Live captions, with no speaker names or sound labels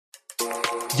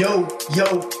Yo,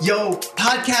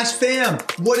 podcast fam,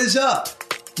 what is up?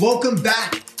 Welcome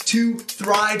back to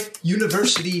Thrive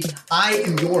University. I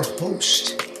am your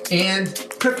host and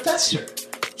professor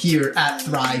here at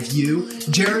Thrive U,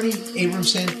 Jeremy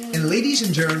Abramson. And ladies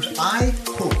and germs, I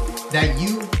hope that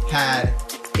you had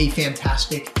a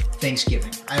fantastic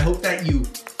Thanksgiving. I hope that you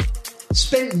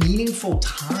spent meaningful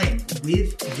time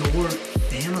with your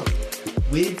family,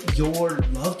 with your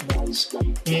loved ones.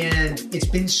 And it's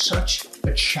been such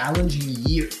a challenging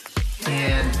year.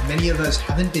 And many of us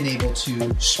haven't been able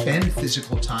to spend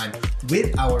physical time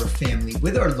with our family,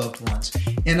 with our loved ones.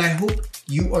 And I hope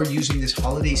you are using this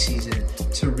holiday season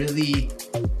to really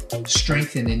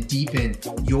strengthen and deepen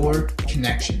your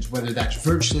connections, whether that's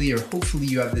virtually or hopefully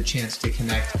you have the chance to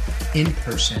connect in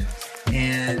person.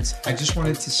 And I just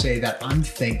wanted to say that I'm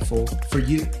thankful for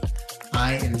you.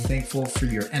 I am thankful for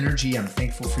your energy. I'm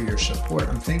thankful for your support.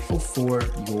 I'm thankful for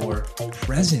your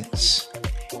presence.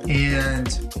 And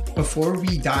before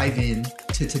we dive in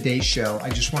to today's show, I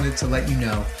just wanted to let you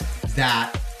know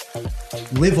that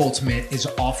Live Ultimate is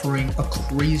offering a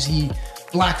crazy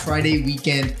Black Friday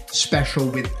weekend special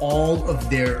with all of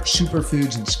their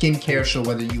superfoods and skincare. So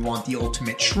whether you want the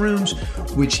Ultimate Shrooms,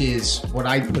 which is what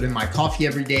I put in my coffee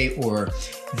every day, or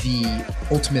the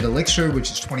Ultimate Elixir,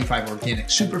 which is 25 organic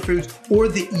superfoods, or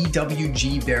the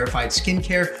EWG verified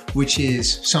skincare, which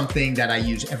is something that I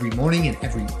use every morning and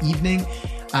every evening.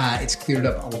 It's cleared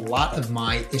up a lot of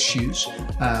my issues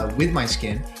with my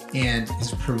skin and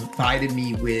has provided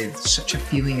me with such a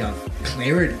feeling of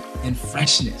clarity and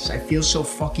freshness. I feel so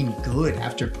fucking good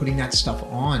after putting that stuff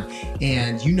on.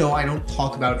 And you know, I don't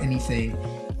talk about anything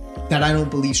that I don't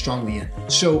believe strongly in.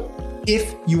 So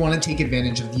if you want to take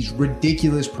advantage of these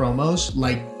ridiculous promos,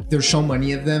 like there's so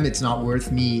many of them, it's not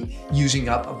worth me using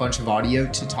up a bunch of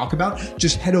audio to talk about.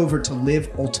 Just head over to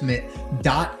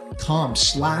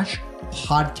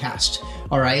liveultimate.com/podcast.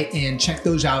 All right, and check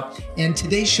those out. And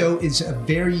today's show is a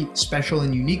very special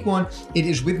and unique one. It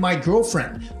is with my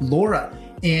girlfriend, Laura.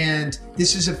 And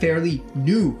this is a fairly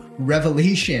new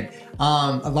revelation.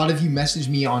 A lot of you messaged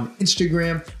me on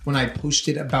Instagram when I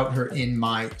posted about her in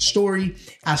my story,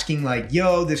 asking like,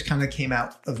 yo, this kind of came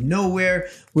out of nowhere.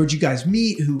 Where'd you guys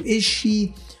meet? Who is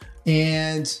she?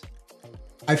 And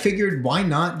I figured, why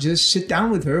not just sit down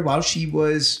with her while she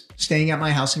was staying at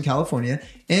my house in California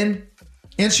and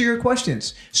answer your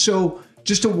questions. So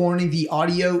just a warning, the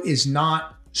audio is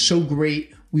not so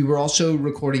great. We were also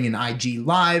recording an IG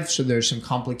live, so there's some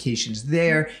complications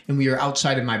there, and we are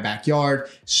outside of my backyard.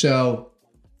 So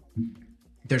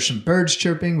there's some birds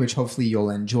chirping, which hopefully you'll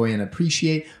enjoy and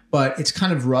appreciate, but it's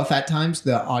kind of rough at times,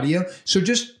 the audio. So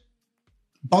just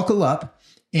buckle up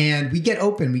and we get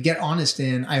open, we get honest,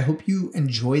 and I hope you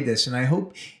enjoy this, and I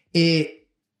hope it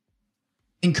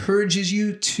encourages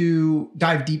you to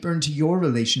dive deeper into your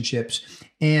relationships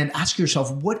and ask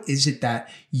yourself, what is it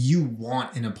that you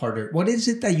want in a partner? What is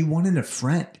it that you want in a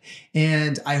friend?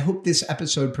 And I hope this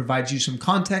episode provides you some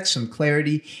context, some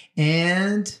clarity,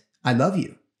 and I love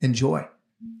you. Enjoy.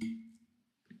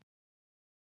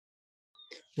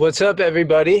 What's up,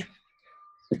 everybody?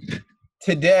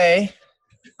 Today,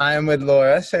 I am with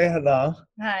Laura. Say hello.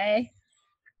 Hi.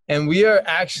 And we are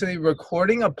actually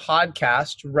recording a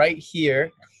podcast right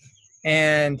here.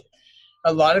 And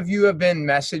a lot of you have been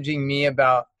messaging me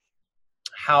about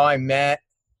how I met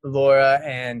Laura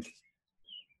and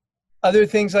other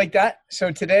things like that.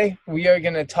 So today we are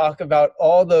going to talk about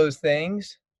all those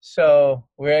things. So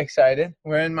we're excited.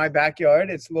 We're in my backyard.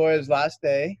 It's Laura's last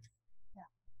day. Yeah.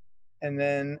 And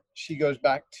then she goes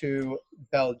back to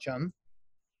Belgium.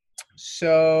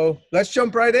 So let's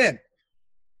jump right in.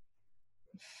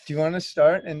 Do you want to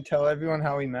start and tell everyone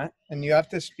how we met? And you have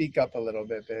to speak up a little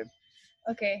bit, babe.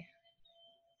 Okay.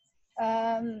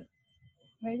 Where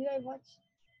did I watch?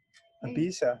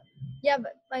 Ibiza. Yeah,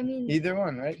 but I mean. Either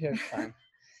one, right? Here's fine.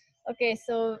 Okay,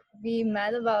 so we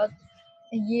met about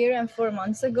a year and 4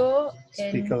 months ago.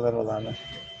 Speak a little louder.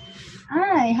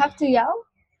 I have to yell?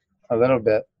 A little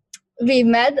bit. We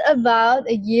met about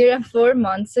a year and 4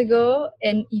 months ago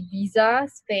in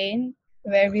Ibiza, Spain,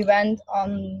 where we went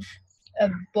on a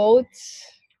boat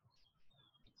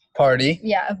Party.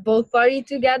 Yeah, a boat party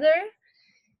together.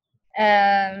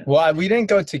 Well, we didn't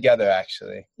go together,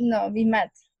 actually. No, we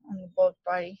met on the boat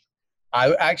party.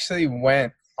 I actually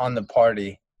went on the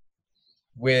party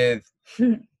with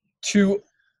two.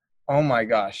 Oh my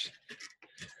gosh.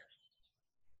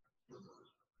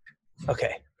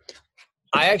 Okay.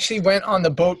 I actually went on the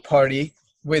boat party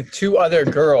with two other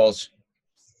girls,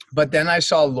 but then I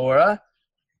saw Laura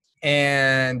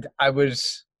and I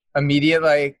was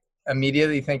immediately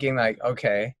thinking like,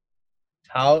 okay,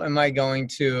 how am I going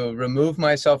to remove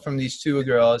myself from these two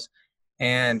girls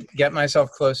and get myself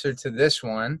closer to this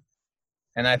one?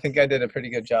 And I think I did a pretty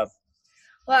good job.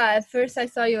 Well, at first I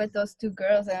saw you with those two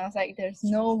girls and I was like, there's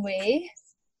no way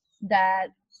that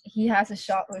he has a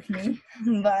shot with me.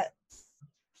 But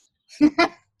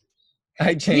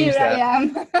I changed here that. I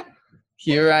am.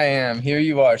 Here I am. Here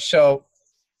you are. So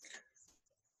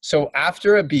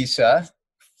after Ibiza,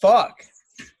 fuck.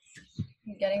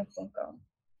 I'm getting a phone call.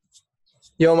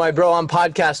 Yo, my bro, I'm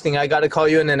podcasting. I got to call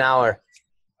you in an hour.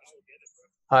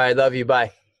 All right, love you.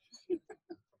 Bye.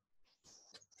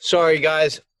 Sorry,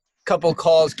 guys. Couple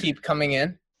calls keep coming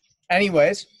in.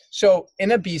 Anyways, so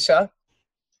in Ibiza,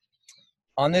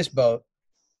 on this boat,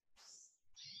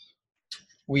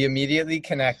 we immediately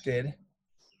connected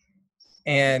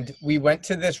and we went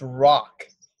to this rock.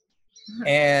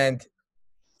 And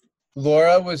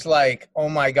Laura was like, oh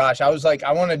my gosh. I was like,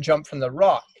 I want to jump from the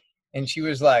rock. And she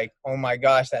was like, oh my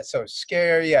gosh, that's so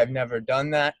scary. I've never done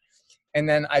that. And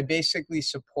then I basically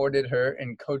supported her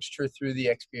and coached her through the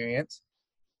experience.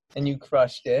 And you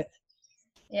crushed it.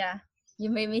 Yeah, you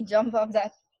made me jump off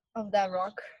that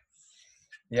rock.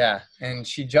 Yeah, and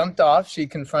she jumped off. She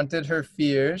confronted her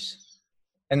fears.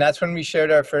 And that's when we shared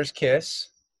our first kiss.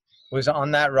 Was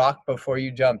on that rock before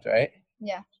you jumped, right?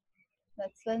 Yeah,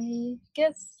 that's when we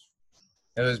kissed.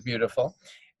 It was beautiful.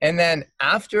 And then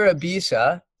after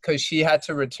Ibiza, because she had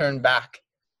to return back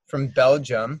from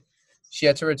Belgium, she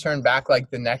had to return back like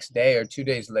the next day or 2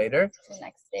 days later. The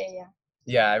next day, yeah.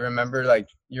 Yeah, I remember like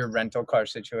your rental car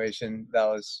situation. That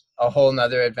was a whole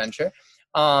nother adventure.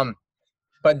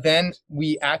 But then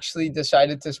we actually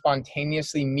decided to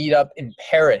spontaneously meet up in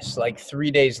Paris like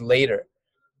 3 days later.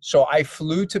 So I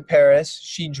flew to Paris.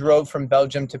 She drove from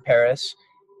Belgium to Paris.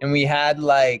 And we had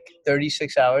like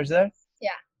 36 hours there.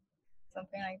 Yeah,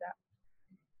 something like that.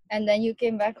 And then you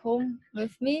came back home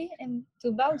with me and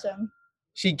to Belgium.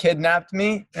 She kidnapped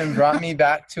me and brought me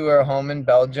back to her home in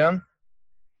Belgium,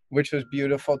 which was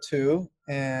beautiful too.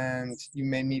 And you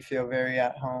made me feel very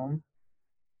at home.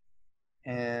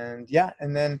 And yeah,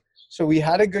 and then, so we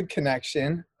had a good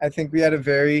connection. I think we had a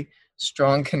very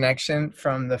strong connection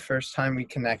from the first time we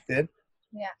connected.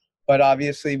 Yeah. But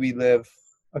obviously we live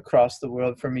across the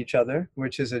world from each other,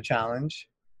 which is a challenge.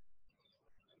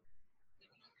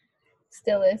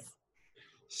 Still is.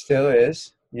 Still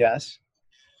is, yes.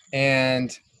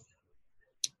 And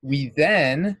we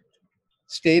then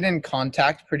stayed in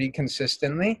contact pretty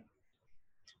consistently.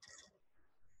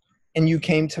 And you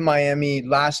came to Miami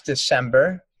last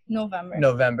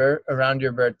November, around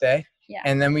your birthday. Yeah.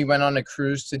 And then we went on a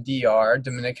cruise to DR,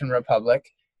 Dominican Republic.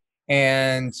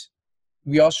 And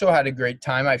we also had a great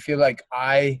time. I feel like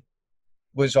I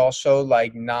was also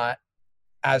like not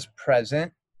as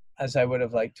present as I would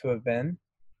have liked to have been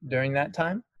during that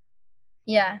time.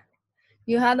 Yeah.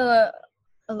 You had a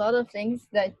lot of things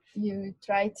that you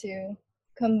tried to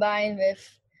combine with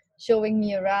showing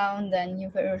me around, and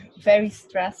you were very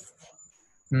stressed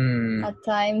at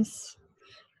times.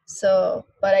 So,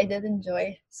 but I did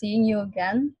enjoy seeing you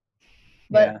again.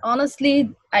 But Yeah.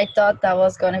 honestly, I thought that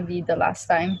was going to be the last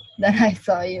time that I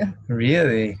saw you.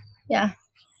 Really? Yeah.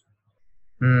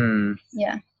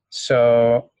 Yeah.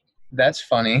 So that's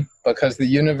funny because the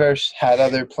universe had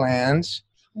other plans.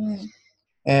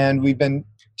 And we've been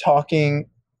talking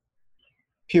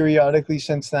periodically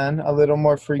since then, a little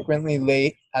more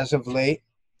frequently as of late.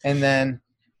 And then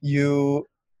you,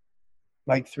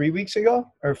 like 3 weeks ago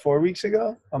or 4 weeks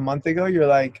ago, a month ago, you're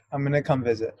like, I'm going to come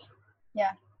visit.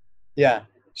 Yeah. Yeah.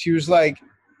 She was like,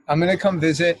 I'm going to come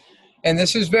visit. And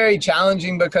this is very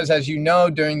challenging because, as you know,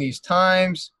 during these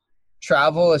times,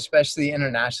 travel, especially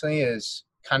internationally, is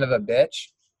kind of a bitch.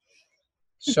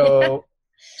 So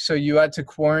so you had to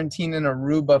quarantine in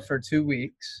Aruba for 2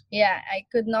 weeks. Yeah, I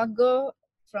could not go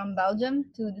from Belgium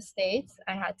to the States.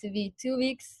 I had to be 2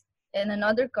 weeks in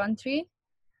another country.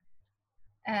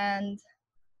 And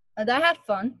I had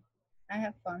fun.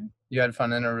 You had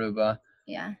fun in Aruba.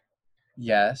 Yeah.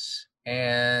 Yes.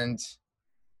 And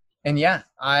yeah,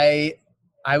 I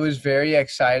was very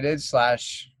excited /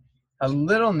 a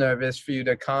little nervous for you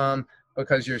to come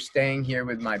because you're staying here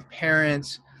with my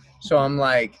parents. So I'm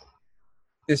like,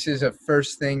 this is a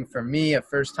first thing for me, a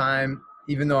first time.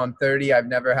 Even though I'm 30, I've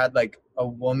never had like a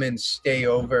woman stay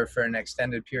over for an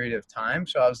extended period of time.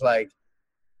 So I was like,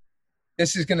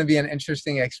 this is going to be an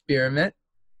interesting experiment.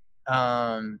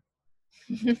 But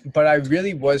I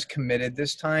really was committed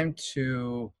this time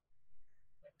to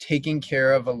taking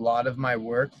care of a lot of my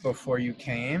work before you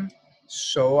came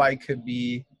so I could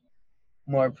be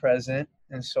more present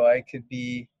and so I could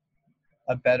be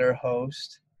a better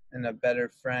host and a better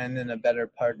friend and a better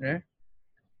partner.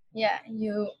 Yeah,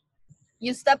 you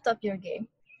you stepped up your game.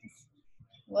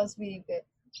 It was really good.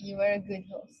 You were a good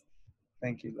host.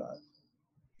 Thank you, love.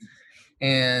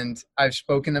 And I've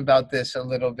spoken about this a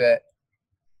little bit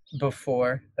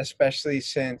before, especially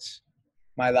since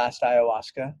my last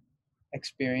ayahuasca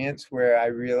experience, where I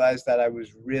realized that I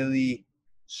was really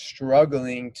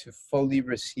struggling to fully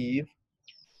receive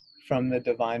from the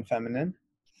divine feminine.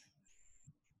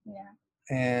 Yeah.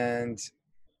 And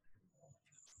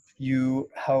you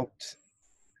helped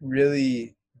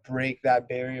really break that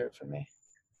barrier for me.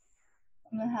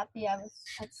 I'm happy I was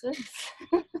at service.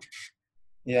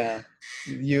 Yeah.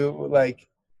 You, like,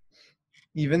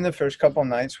 even the first couple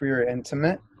nights we were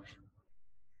intimate,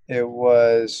 it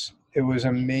was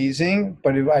amazing,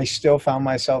 but I still found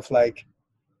myself like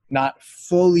not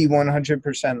fully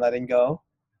 100% letting go.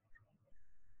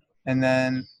 And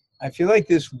then I feel like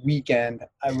this weekend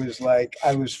I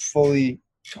was fully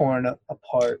torn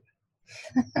apart.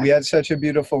 We had such a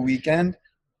beautiful weekend.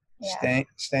 Yeah.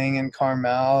 Staying in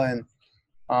Carmel, and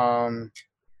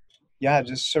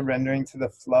just surrendering to the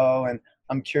flow. And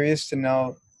I'm curious to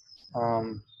know,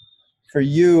 for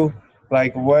you,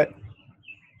 like,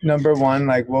 number one,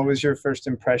 like, what was your first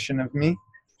impression of me?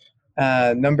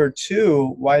 Number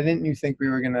two, why didn't you think we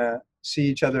were gonna see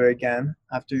each other again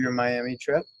after your Miami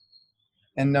trip?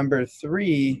 And number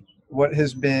three, what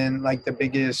has been like the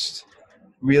biggest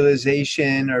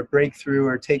realization or breakthrough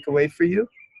or takeaway for you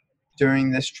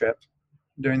during this trip,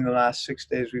 during the last 6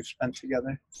 days we've spent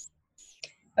together?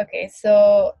 Okay,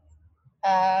 so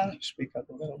Speak up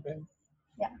a little bit.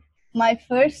 yeah, my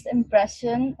first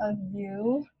impression of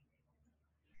you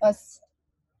was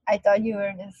I thought you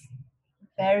were this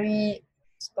very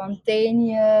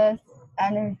spontaneous,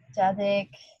 energetic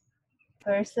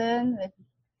person with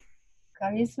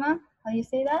charisma. How do you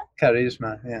say that?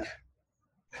 Charisma, yeah.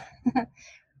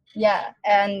 Yeah,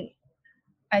 and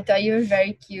I thought you were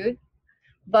very cute,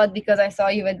 but because I saw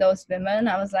you with those women,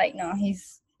 I was like, no,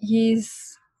 he's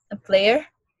a player,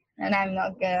 and I'm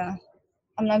not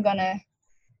gonna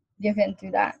give in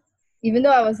to that. Even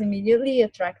though I was immediately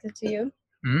attracted to you,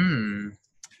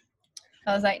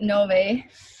 I was like, no way.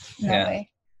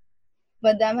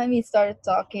 But then when we started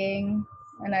talking,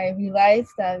 and I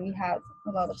realized that we had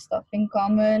a lot of stuff in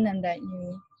common, and that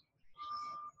you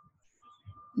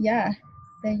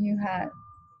had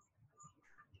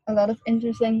a lot of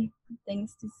interesting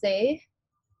things to say.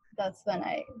 That's when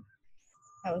I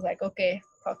was like, okay,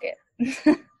 fuck it.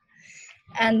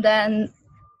 And then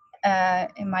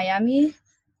in Miami,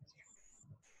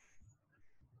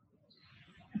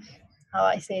 how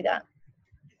I say that?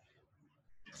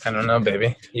 I don't know,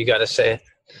 baby. You gotta say it.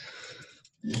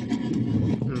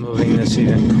 Moving this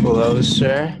even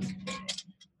closer.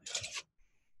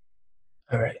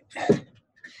 All right.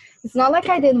 It's not like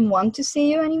I didn't want to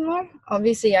see you anymore.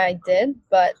 Obviously I did,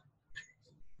 but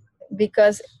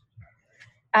because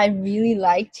I really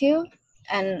liked you,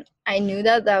 and I knew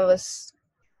that was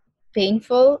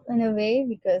painful in a way,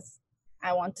 because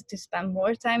I wanted to spend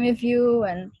more time with you,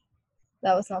 and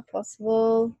that was not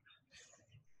possible.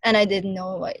 And I didn't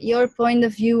know what your point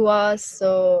of view was,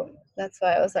 so that's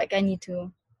why I was like, I need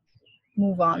to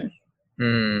move on.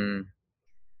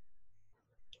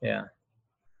 Yeah.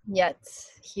 Yet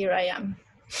here I am.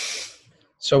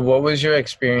 So what was your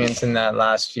experience in that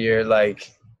last year,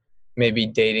 like maybe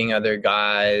dating other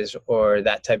guys or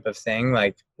that type of thing?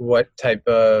 Like, what type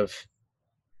of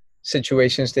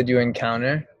situations did you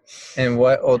encounter, and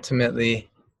what ultimately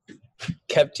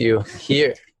kept you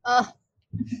here?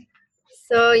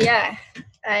 So yeah,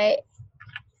 I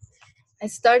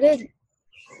started.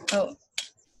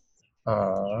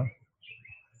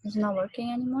 It's not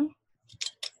working anymore.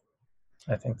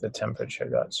 I think the temperature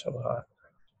got so hot.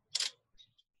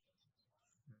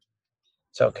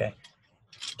 It's okay.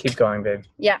 Keep going, babe.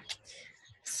 Yeah.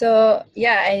 So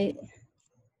yeah,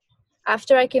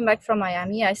 after I came back from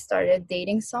Miami, I started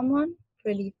dating someone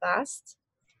really fast,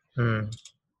 who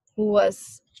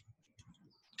was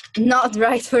not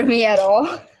right for me at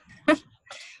all,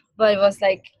 but it was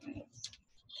like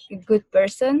a good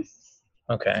person.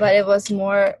 Okay. But it was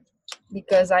more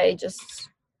because I just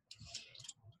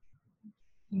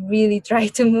really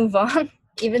tried to move on,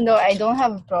 even though I don't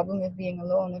have a problem with being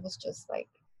alone. It was just like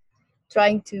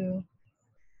trying to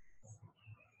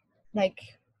like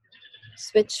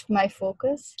switch my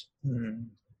focus.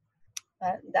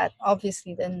 That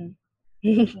obviously didn't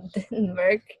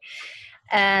work.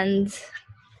 And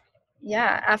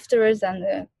yeah, afterwards, then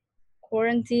the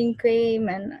quarantine came,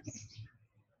 and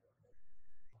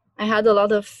I had a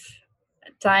lot of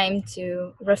time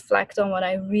to reflect on what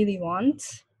I really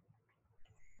want,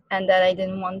 and that I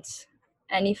didn't want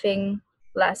anything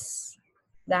less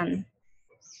than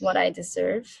what I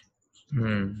deserve.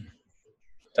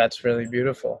 That's really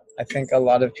beautiful. I think a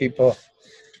lot of people,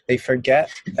 they forget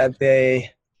that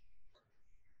they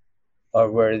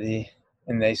are worthy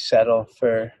and they settle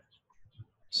for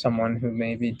someone who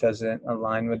maybe doesn't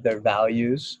align with their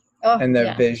values and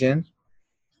their vision.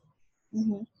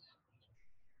 Mm-hmm.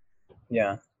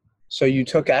 Yeah. So you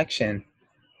took action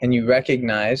and you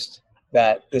recognized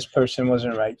that this person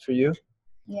wasn't right for you.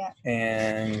 Yeah.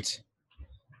 And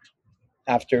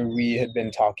after we had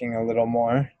been talking a little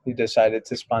more, you decided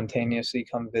to spontaneously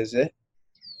come visit.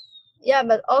 Yeah,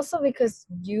 but also because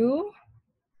you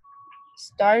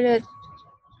started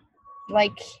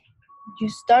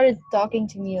talking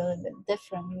to me a little bit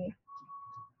differently.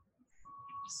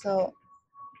 So,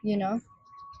 you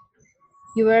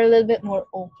were a little bit more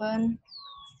open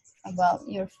about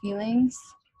your feelings.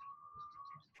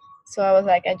 So I was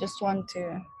like, I just want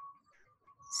to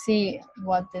see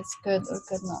what this could or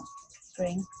could not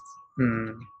bring.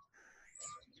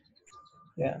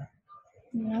 Yeah.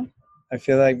 Yeah. I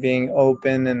feel like being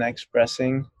open and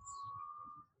expressing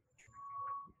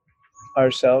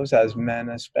ourselves as men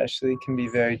especially can be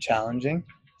very challenging.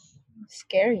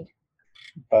 Scary.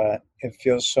 But it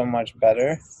feels so much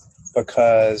better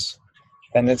because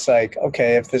then it's like,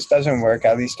 okay, if this doesn't work,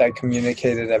 at least I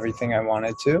communicated everything I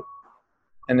wanted to.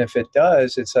 And if it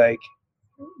does, it's like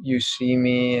you see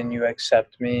me and you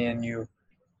accept me and you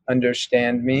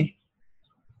understand me,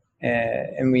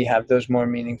 and we have those more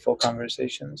meaningful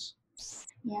conversations.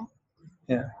 Yeah.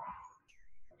 Yeah.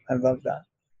 I love that.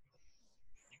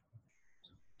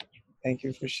 Thank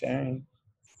you for sharing.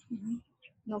 Mm-hmm.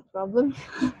 No problem.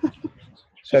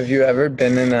 So have you ever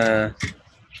been in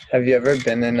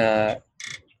a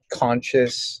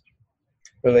conscious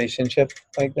relationship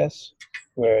like this,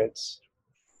 where it's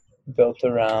built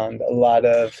around a lot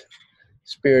of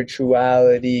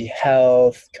spirituality,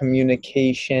 health,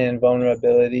 communication,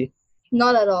 vulnerability?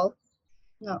 Not at all.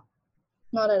 No,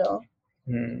 not at all.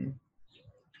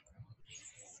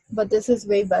 But this is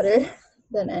way better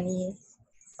than any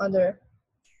other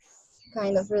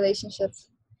kind of relationship.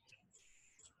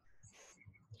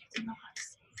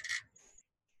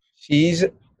 She's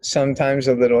sometimes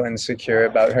a little insecure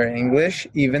about her English,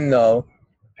 even though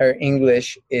her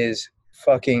English is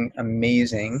fucking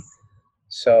amazing.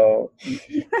 So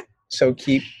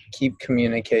keep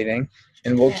communicating,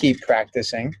 and we'll keep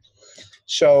practicing.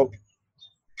 So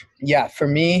yeah, for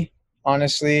me,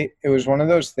 honestly, it was one of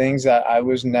those things that I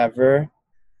was never,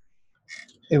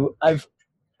 I've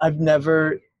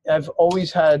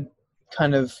always had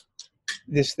kind of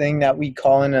this thing that we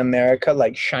call in America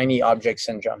like shiny object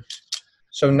syndrome.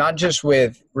 So not just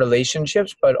with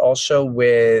relationships, but also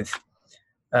with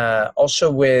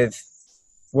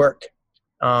work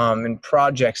and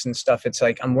projects and stuff. It's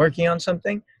like I'm working on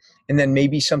something, and then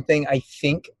maybe something I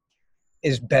think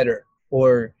is better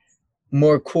or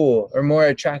more cool or more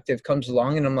attractive comes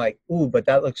along, and I'm like, ooh, but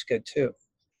that looks good too.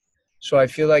 So I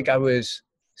feel like I was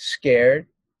scared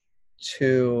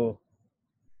to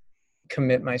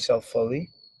commit myself fully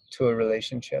to a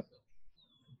relationship.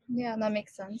 Yeah, that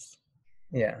makes sense.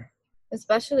 Yeah.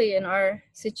 Especially in our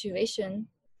situation,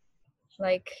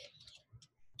 like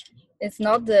it's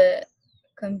not the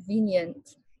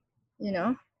convenient,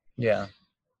 Yeah.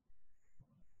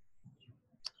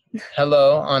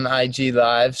 Hello on IG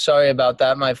Live. Sorry about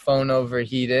that. My phone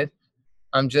overheated.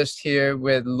 I'm just here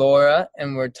with Laura,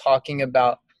 and we're talking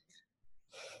about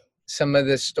some of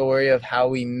the story of how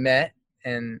we met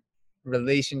and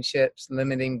relationships,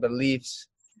 limiting beliefs.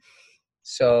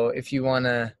 So if you want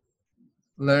to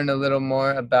learn a little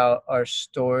more about our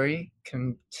story,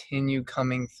 continue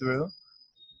coming through.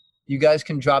 You guys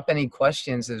can drop any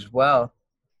questions as well.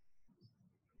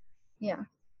 Yeah.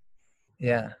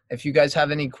 Yeah. If you guys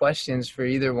have any questions for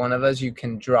either one of us, you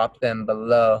can drop them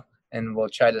below and we'll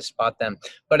try to spot them.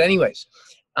 But anyways,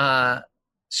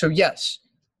 so yes,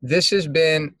 this has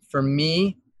been for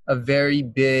me a very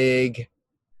big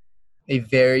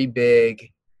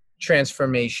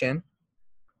transformation,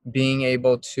 being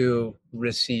able to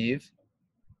receive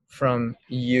from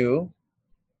you.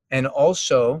 And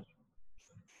also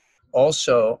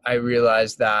I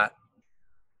realized that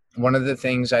one of the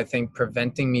things I think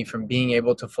preventing me from being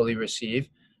able to fully receive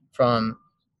from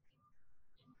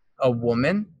a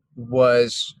woman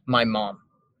was my mom.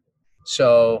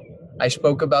 So I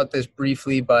spoke about this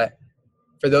briefly, but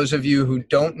for those of you who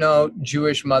don't know,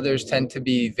 Jewish mothers tend to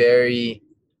be very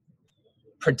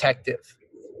protective,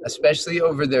 especially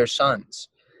over their sons.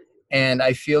 And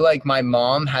I feel like my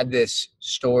mom had this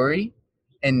story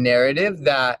and narrative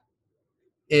that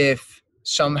if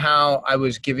somehow I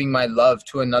was giving my love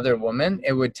to another woman,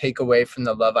 it would take away from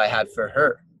the love I had for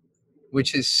her.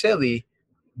 which is silly,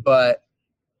 but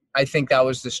I think that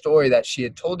was the story that she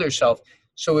had told herself.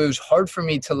 So it was hard for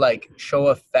me to like show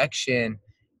affection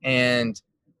and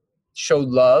show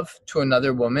love to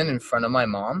another woman in front of my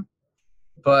mom.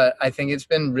 But I think it's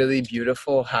been really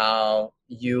beautiful how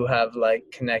you have like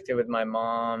connected with my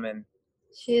mom. And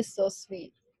She is so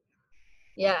sweet.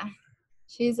 Yeah,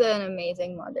 she's an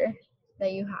amazing mother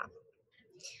that you have.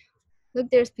 Look,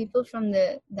 there's people from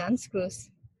the dance crews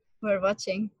who are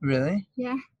watching. really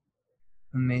Yeah.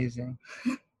 amazing.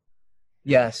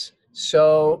 Yes.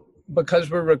 So because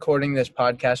we're recording this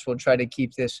podcast, we'll try to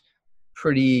keep this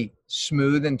pretty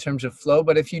smooth in terms of flow.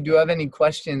 But if you do have any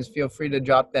questions, feel free to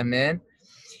drop them in.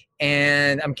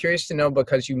 And I'm curious to know,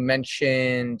 because you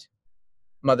mentioned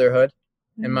motherhood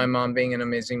and my mom being an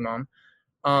amazing mom.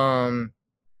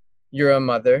 You're a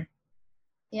mother.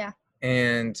 Yeah.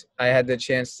 And I had the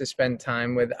chance to spend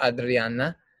time with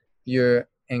Adriana. You're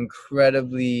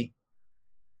incredibly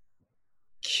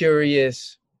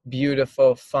curious,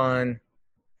 beautiful, fun,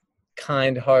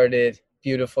 kind-hearted,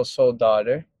 beautiful soul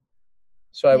daughter.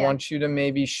 So I want you to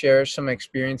maybe share some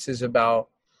experiences about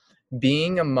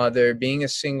being a mother, being a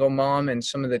single mom, and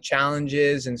some of the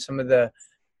challenges and some of the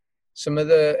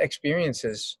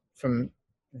experiences from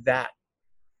that.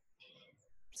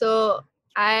 So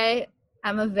I'm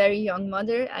a very young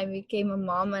mother. I became a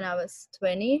mom when I was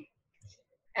 20.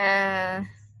 And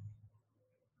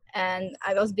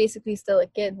I was basically still a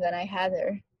kid when I had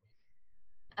her.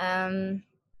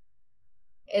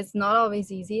 It's not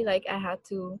always easy. Like, I had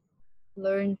to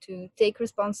learn to take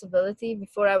responsibility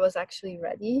before I was actually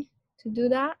ready to do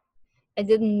that. I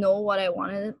didn't know what I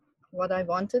wanted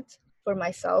for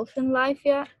myself in life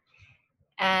yet.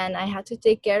 And I had to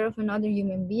take care of another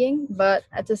human being. But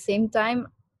at the same time,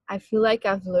 I feel like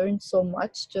I've learned so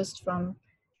much just from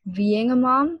being a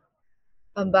mom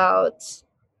about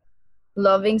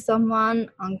loving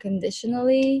someone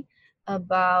unconditionally,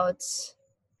 about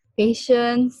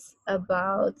patience,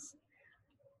 about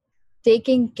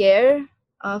taking care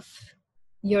of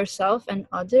yourself and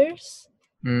others.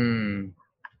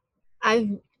 I've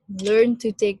learned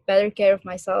to take better care of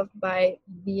myself by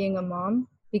being a mom,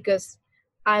 because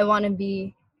I want to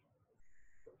be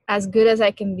as good as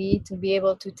I can be to be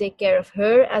able to take care of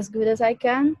her as good as I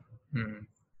can.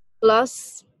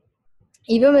 Plus,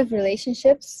 even with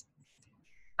relationships,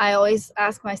 I always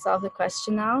ask myself the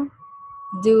question now,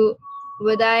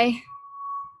 would I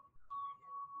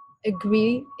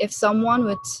agree if someone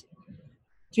would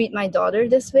treat my daughter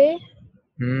this way?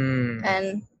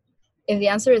 And if the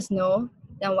answer is no,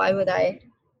 then why would I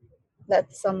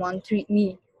let someone treat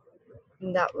me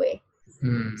in that way?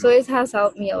 So it has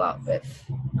helped me a lot with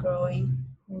growing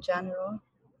in general.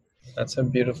 That's a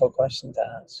beautiful question to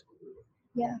ask.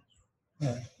 Yeah.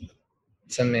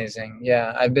 It's amazing.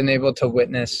 Yeah, I've been able to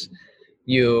witness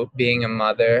you being a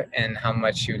mother and how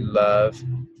much you love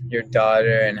your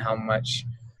daughter and how much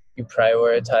you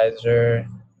prioritize her,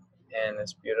 and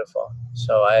it's beautiful.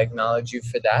 So I acknowledge you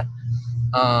for that.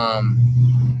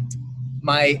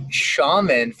 My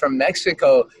shaman from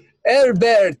Mexico,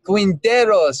 Herbert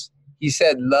Quinteros, he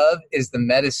said love is the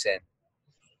medicine.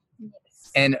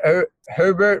 Yes. And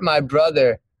Herbert, my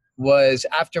brother, was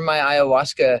after my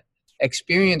ayahuasca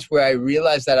experience where I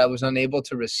realized that I was unable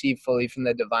to receive fully from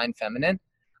the divine feminine.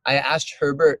 I asked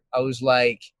Herbert, I was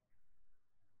like,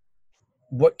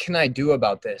 what can I do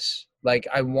about this? Like,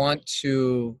 I want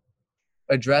to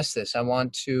address this. I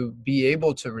want to be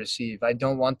able to receive. I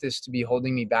don't want this to be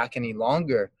holding me back any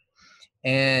longer.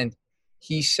 And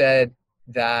he said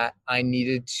that I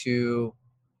needed to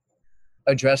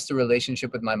address the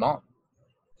relationship with my mom.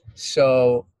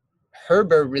 So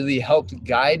Herbert really helped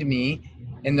guide me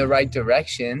in the right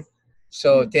direction.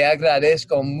 So te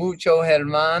agradezco mucho,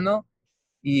 hermano,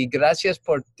 y gracias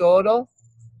por todo,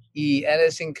 y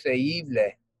eres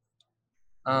increíble.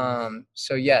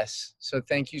 So yes, so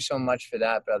thank you so much for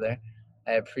that, brother.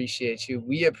 I appreciate you.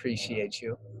 We appreciate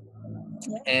you.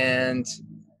 Yeah. And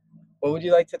what would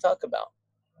you like to talk about?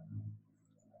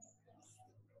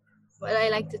 What I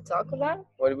like to talk about?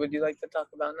 What would you like to talk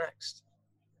about next?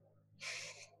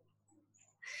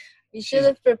 You should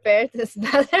have prepared this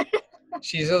better.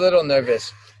 She's a little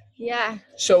nervous. Yeah.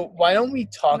 So why don't we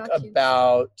talk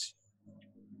about,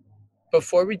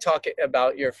 before we talk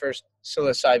about your first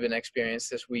psilocybin experience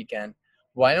this weekend,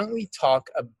 why don't we talk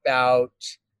about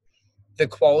the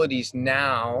qualities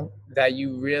now that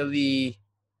you really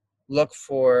look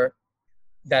for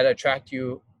that attract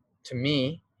you to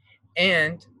me,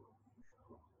 and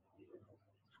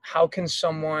how can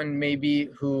someone maybe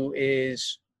who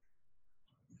is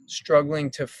struggling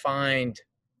to find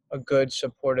a good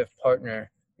supportive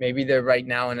partner maybe they're right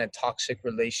now in a toxic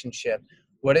relationship.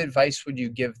 What advice would you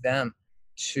give them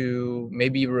to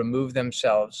maybe remove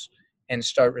themselves and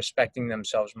start respecting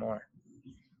themselves more?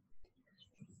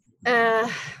 I'll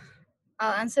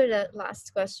answer that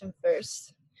last question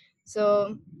first.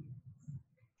 So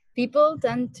people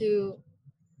tend to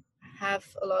have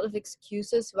a lot of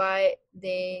excuses why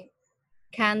they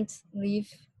can't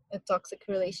leave a toxic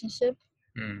relationship,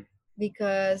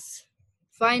 because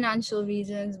financial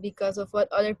reasons, because of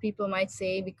what other people might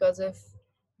say, because of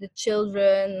the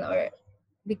children, or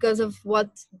because of what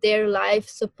their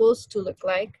life's supposed to look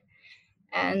like.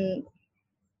 And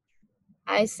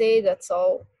I say that's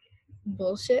all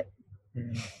bullshit.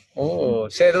 Oh,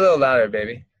 say it a little louder,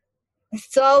 baby.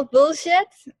 It's all bullshit,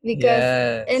 because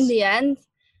Yes. in the end,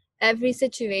 every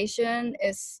situation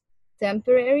is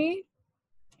temporary.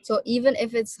 So even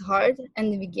if it's hard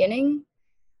in the beginning,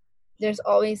 there's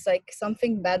always like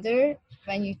something better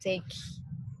when you take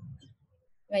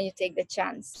the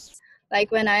chance.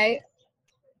 Like when I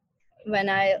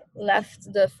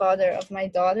left the father of my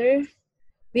daughter,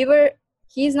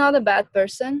 he's not a bad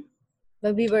person,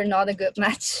 but we were not a good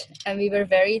match, and we were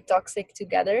very toxic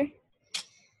together.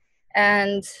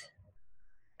 And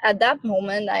at that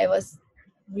moment, I was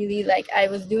really like, I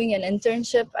was doing an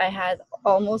internship. I had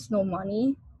almost no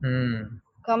money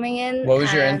coming in. What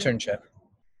was your internship?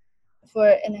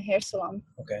 In a hair salon.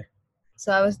 Okay.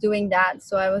 So I was doing that.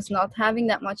 So I was not having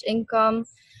that much income.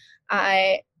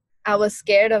 I was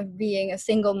scared of being a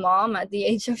single mom at the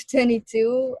age of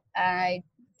 22. I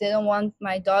didn't want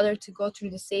my daughter to go through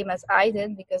the same as I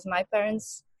did, because my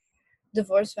parents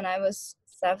divorced when I was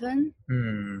 7.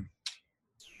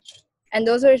 And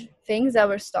those are things that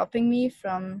were stopping me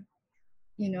from,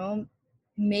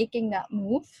 making that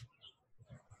move.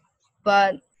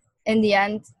 But in the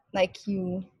end, like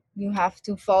you have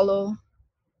to follow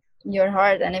your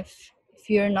heart, and if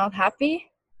you're not happy,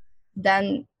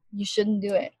 then you shouldn't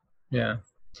do it. Yeah.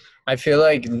 I feel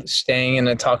like staying in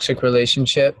a toxic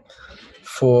relationship,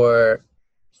 for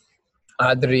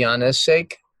Adriana's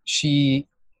sake, she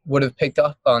would have picked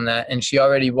up on that, and she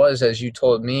already was, as you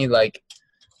told me, like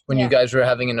when you guys were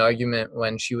having an argument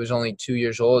when she was only 2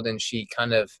 years old, and she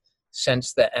kind of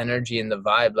sensed the energy and the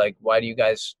vibe, like, why do you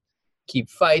guys keep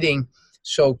fighting?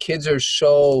 So kids are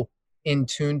so in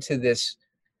tune to this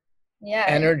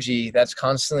energy that's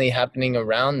constantly happening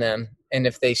around them, and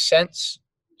if they sense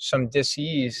some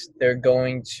dis-ease, they're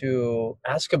going to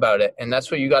ask about it. And that's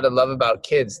what you got to love about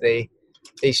kids. They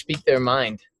speak their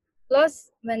mind. Plus,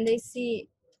 when they see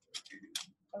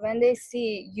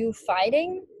you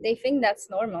fighting, they think that's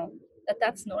normal,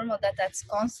 that's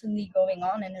constantly going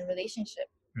on in a relationship.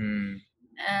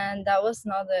 And that was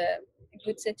not a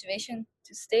good situation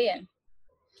to stay in.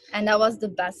 And that was the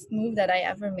best move that I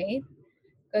ever made,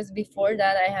 because before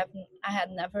that I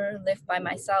had never lived by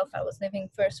myself. I was living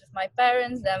first with my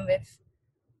parents, then with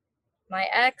my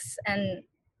ex, and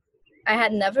I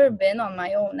had never been on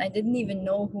my own. I didn't even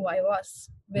know who I was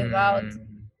without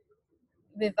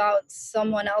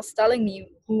someone else telling me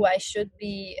who I should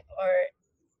be or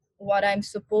what I'm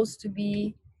supposed to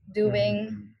be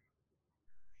doing.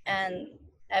 And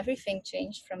everything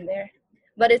changed from there.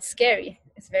 But it's scary.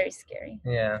 It's very scary.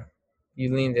 Yeah.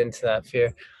 You leaned into that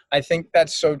fear. I think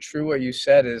that's so true what you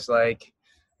said, is like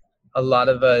a lot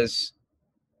of us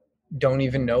don't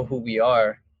even know who we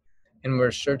are, and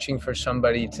we're searching for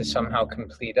somebody to somehow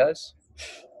complete us.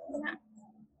 Yeah.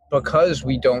 Because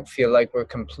we don't feel like we're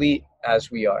complete as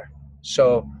we are.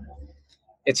 So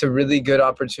it's a really good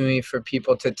opportunity for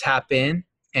people to tap in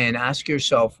and ask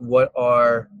yourself, what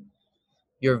are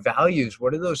your values?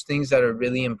 What are those things that are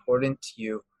really important to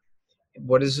you?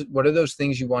 What are those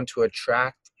things you want to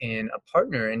attract in a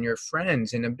partner, in your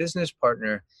friends, in a business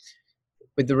partner,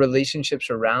 with the relationships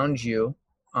around you?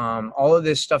 All of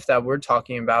this stuff that we're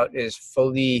talking about is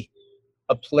fully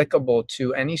applicable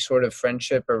to any sort of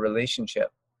friendship or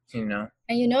relationship, And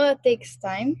it takes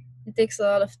time. It takes a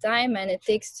lot of time, and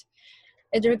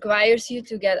it requires you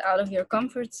to get out of your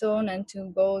comfort zone and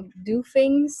to go do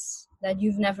things that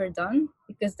you've never done,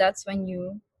 because that's when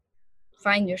you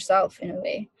find yourself in a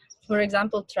way. For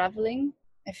example, traveling.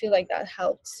 I feel like that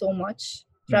helped so much.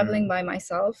 Traveling by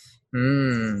myself.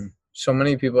 So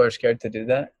many people are scared to do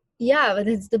that. Yeah, but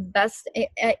it's the best.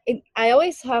 I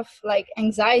always have like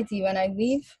anxiety when I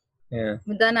leave. Yeah.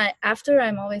 But then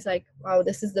I'm always like, wow,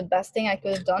 this is the best thing I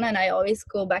could have done. And I always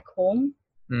go back home,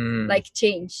 like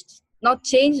changed. Not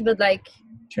changed, but like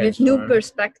with new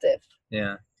perspective.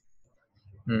 Yeah.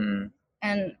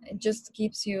 And it just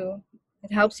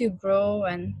it helps you grow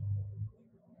and,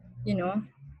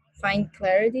 find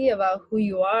clarity about who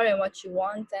you are and what you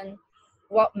want and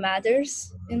what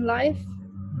matters in life.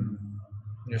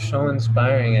 You're so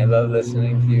inspiring. I love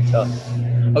listening to you talk.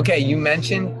 Okay, you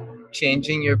mentioned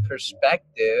changing your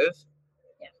perspective.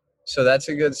 Yeah. So that's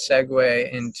a good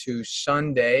segue into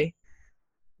Sunday.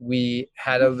 We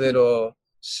had a little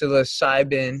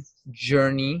psilocybin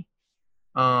journey.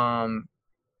 I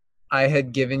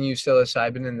had given you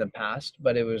psilocybin in the past,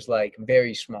 but it was like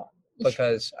very small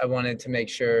because I wanted to make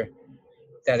sure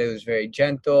that it was very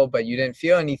gentle, but you didn't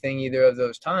feel anything either of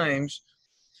those times.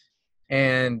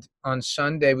 And on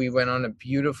Sunday, we went on a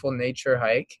beautiful nature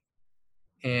hike,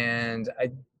 and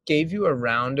I gave you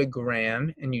around a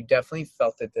gram, and you definitely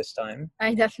felt it this time.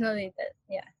 I definitely did.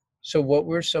 Yeah. So what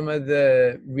were some of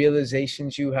the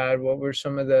realizations you had? What were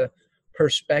some of the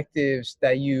perspectives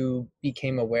that you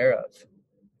became aware of?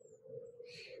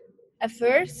 At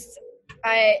first,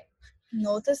 I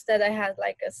noticed that I had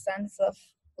like a sense of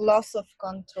loss of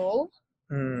control,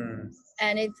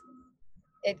 and it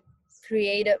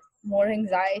created more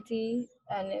anxiety,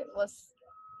 and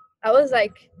I was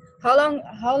like, how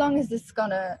long is this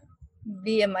gonna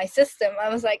be in my system? I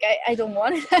was like, I don't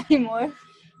want it anymore,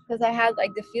 because I had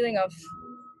like the feeling of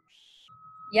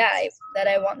that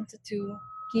I wanted to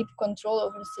keep control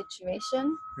over the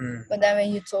situation. But then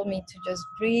when you told me to just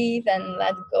breathe and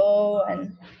let go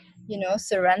and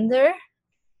surrender,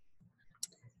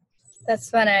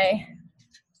 that's when I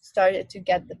started to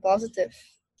get the positive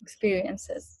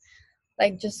experiences.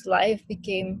 Like, just life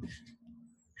became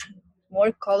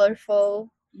more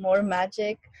colorful, more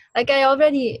magic. Like, I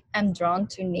already am drawn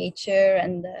to nature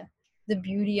and the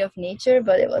beauty of nature,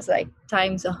 but it was like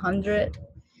times 100.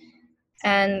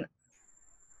 And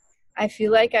I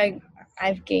feel like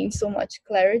I've gained so much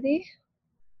clarity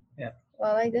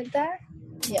while I did that.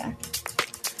 Yeah.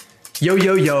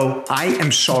 Yo, I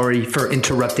am sorry for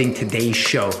interrupting today's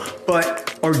show, but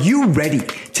are you ready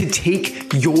to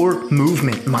take your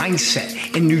movement,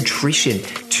 mindset, and nutrition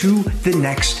to the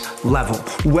next level?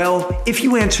 Well, if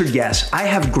you answered yes, I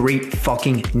have great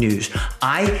fucking news.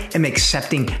 I am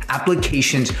accepting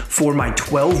applications for my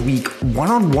 12-week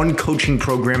one-on-one coaching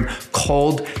program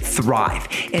called Thrive.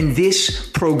 And this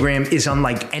program is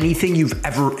unlike anything you've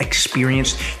ever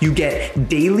experienced. You get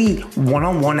daily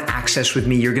one-on-one access with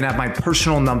me. You're gonna have my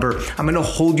personal number. I'm gonna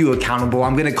hold you accountable.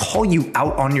 I'm gonna call you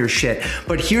out on your shit.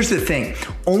 But here's the thing,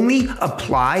 only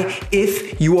apply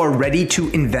if you are ready to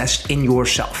invest in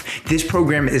yourself. This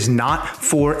program is not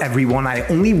for everyone. I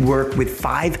only work with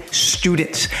 5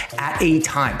 students at a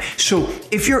time. So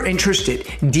if you're interested,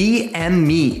 DM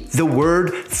me the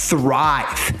word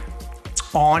Thrive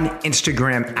on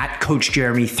Instagram at Coach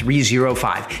Jeremy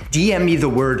 305. DM me the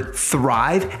word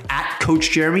Thrive at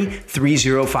Coach Jeremy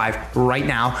 305 right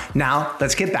now. Now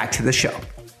let's get back to the show.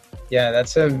 Yeah,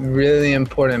 that's a really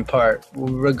important part.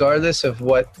 Regardless of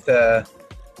what the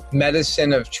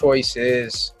medicine of choice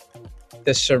is,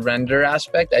 the surrender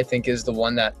aspect, I think, is the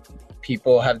one that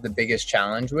people have the biggest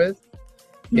challenge with.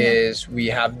 Is we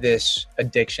have this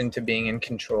addiction to being in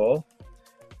control.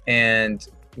 And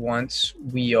once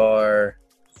we are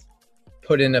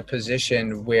put in a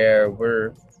position where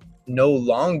we're no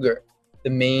longer the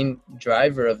main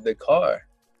driver of the car,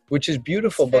 which is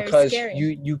beautiful because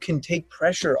you can take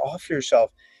pressure off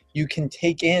yourself. You can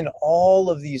take in all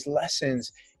of these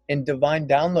lessons and divine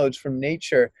downloads from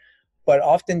nature. But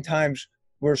oftentimes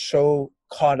we're so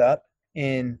caught up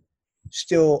in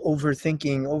still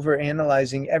overthinking,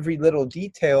 overanalyzing every little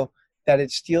detail that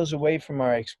it steals away from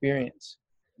our experience.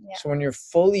 Yeah. So when you're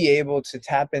fully able to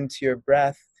tap into your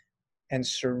breath and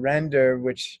surrender,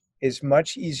 which is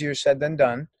much easier said than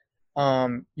done,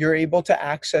 you're able to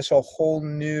access a whole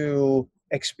new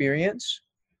experience.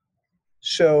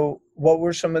 So what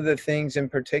were some of the things in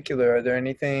particular? Are there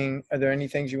any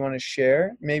things you want to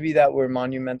share maybe that were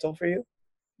monumental for you?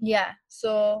 Yeah.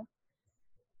 So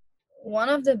one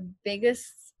of the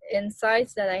biggest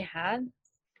insights that I had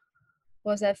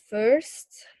was, at first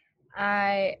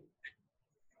I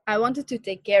wanted to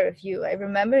take care of you. I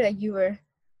remember that you were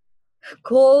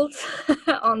cold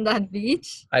on that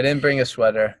beach. I didn't bring a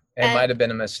sweater. It might have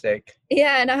been a mistake.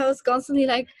 Yeah, and I was constantly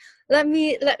like, let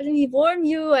me warm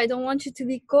you. I don't want you to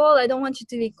be cold. I don't want you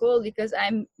to be cold, because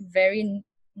I'm very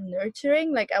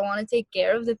nurturing. Like, I want to take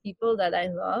care of the people that I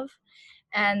love.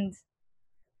 And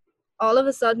all of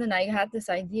a sudden I had this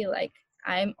idea, like,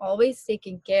 I'm always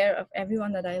taking care of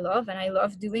everyone that I love, and I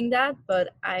love doing that,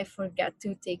 but I forget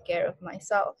to take care of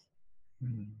myself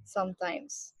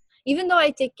sometimes. Even though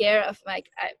I take care of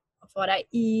of what I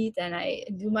eat, and I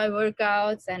do my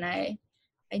workouts, and I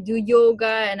do yoga,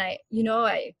 and I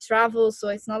travel, so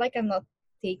it's not like I'm not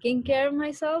taking care of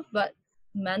myself, but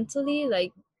mentally,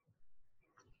 like,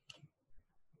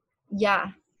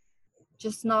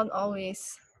 just not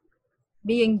always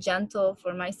being gentle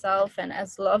for myself and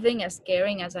as loving, as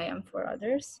caring as I am for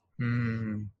others.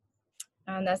 Mm.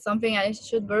 And that's something I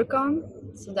should work on.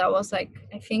 So that was like,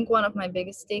 I think, one of my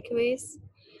biggest takeaways.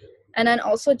 And then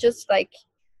also just like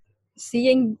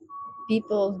seeing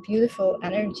people's beautiful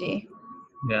energy.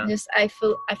 Yeah. Just I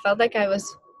felt like I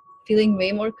was feeling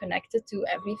way more connected to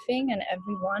everything and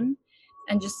everyone,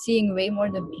 and just seeing way more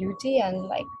the beauty, and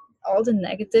like all the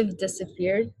negative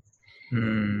disappeared.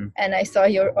 Mm. And I saw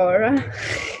your aura.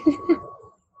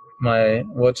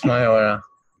 What's my aura?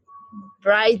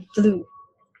 Bright blue.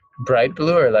 Bright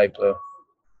blue or light blue?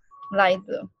 Light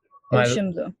blue. My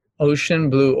Ocean blue. ocean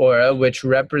blue aura, which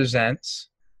represents?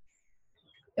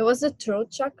 It was the throat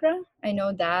chakra. I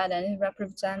know that, and it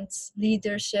represents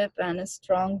leadership and a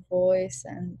strong voice.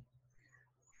 And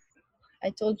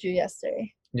I told you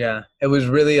yesterday. Yeah, it was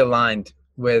really aligned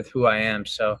with who I am.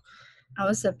 So I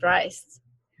was surprised.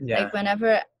 yeah. Like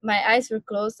whenever my eyes were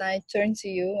closed, I turned to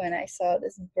you and I saw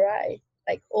this bright,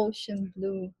 like ocean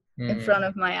blue in front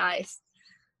of my eyes.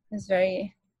 It's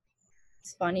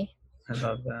funny. I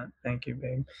love that. Thank you,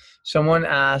 babe. Someone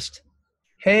asked,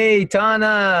 hey,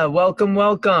 Tana,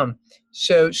 welcome.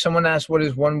 So someone asked, what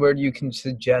is one word you can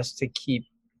suggest to keep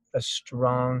a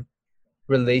strong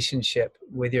relationship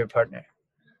with your partner?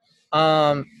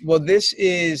 Well, this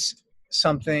is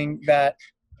something that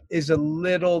is a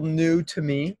little new to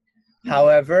me.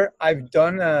 However, I've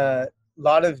done a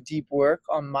lot of deep work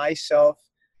on myself,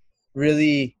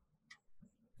 really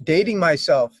dating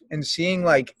myself and seeing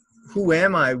like, who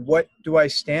am I? What do I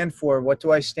stand for? What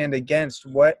do I stand against?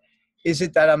 What is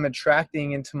it that I'm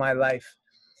attracting into my life?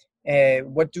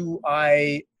 What do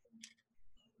I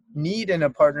need in a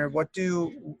partner? What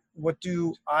do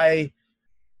I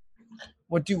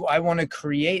want to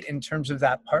create in terms of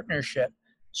that partnership?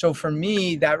 So for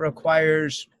me, that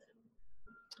requires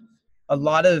a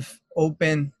lot of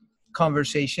open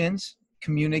conversations,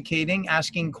 communicating,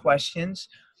 asking questions,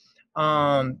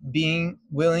 being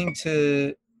willing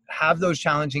to have those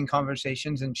challenging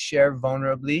conversations and share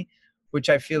vulnerably, which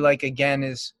I feel like, again,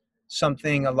 is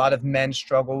something a lot of men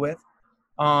struggle with.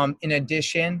 In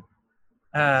addition,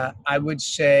 I would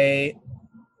say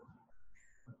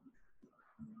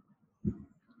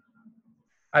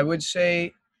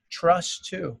trust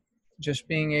too. Just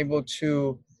being able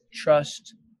to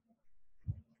trust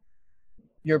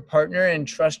your partner and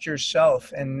trust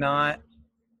yourself, and not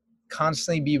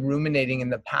constantly be ruminating in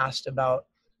the past about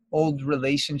old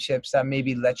relationships that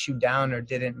maybe let you down or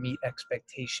didn't meet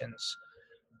expectations.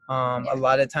 A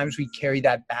lot of times we carry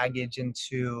that baggage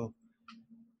into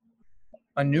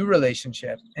a new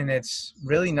relationship, and it's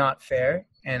really not fair.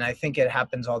 And I think it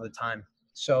happens all the time.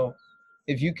 So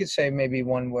if you could say maybe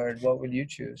one word, what would you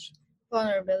choose?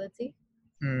 Vulnerability.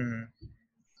 Mm.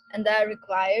 And that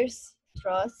requires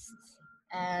trust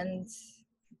and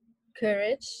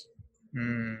courage.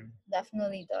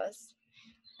 Definitely does.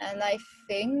 And I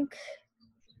think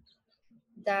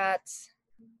that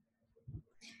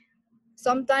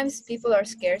sometimes people are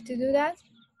scared to do that,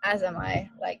 as am I.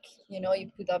 Like, you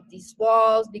put up these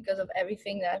walls because of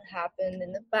everything that happened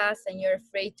in the past, and you're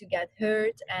afraid to get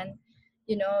hurt, and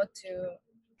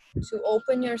to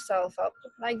open yourself up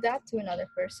like that to another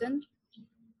person,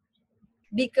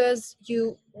 because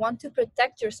you want to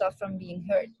protect yourself from being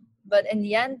hurt. But in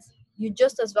the end, you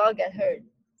just as well get hurt,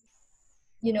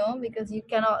 because you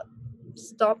cannot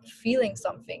stop feeling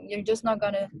something. You're just not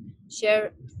gonna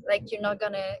share, like, you're not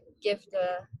gonna give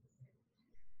the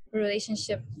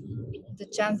relationship the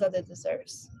chance that it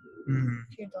deserves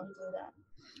if you don't do that.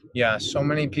 Yeah, so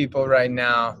many people right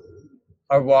now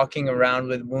are walking around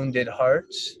with wounded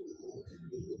hearts,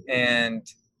 and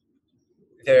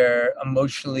they're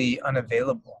emotionally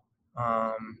unavailable.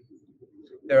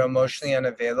 They're emotionally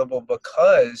unavailable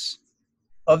because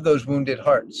of those wounded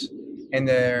hearts. And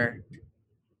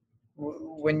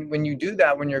when you do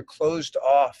that, when you're closed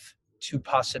off to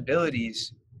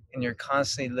possibilities and you're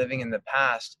constantly living in the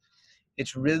past,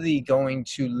 it's really going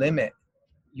to limit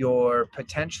your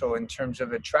potential in terms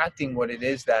of attracting what it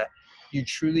is that you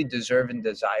truly deserve and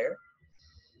desire.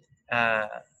 That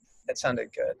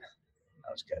sounded good.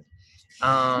 That was good.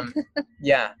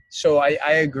 Yeah, so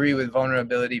I agree with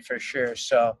vulnerability for sure.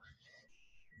 So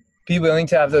be willing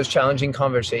to have those challenging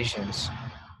conversations.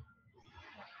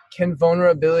 Can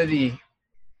vulnerability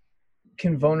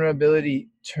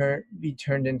be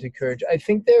turned into courage? I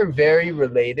think they're very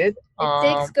related. It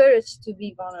takes courage to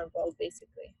be vulnerable,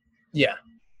 basically. Yeah,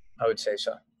 I would say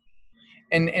so.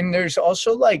 And there's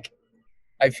also, like,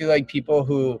 I feel like people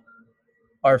who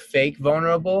are fake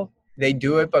vulnerable, they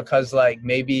do it because, like,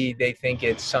 maybe they think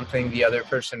it's something the other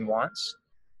person wants.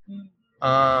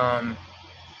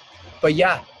 But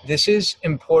yeah, this is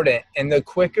important. And the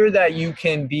quicker that you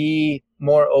can be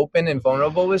more open and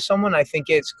vulnerable with someone, I think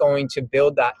it's going to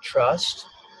build that trust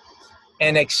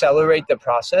and accelerate the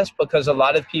process, because a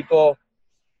lot of people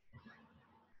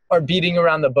are beating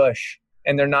around the bush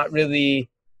and they're not really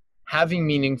having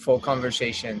meaningful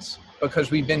conversations because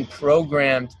we've been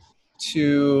programmed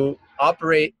to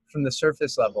operate from the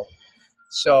surface level.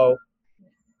 So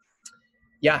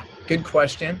yeah, good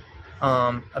question.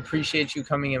 Appreciate you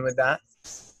coming in with that.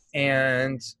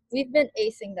 And We've been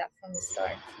acing that from the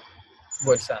start,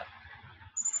 what's that?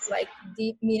 like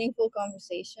deep, meaningful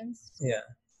conversations. Yeah.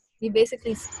 We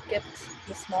basically skipped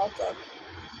the small talk.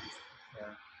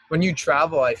 When you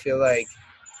travel, I feel like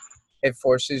it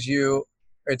forces you,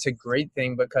 it's a great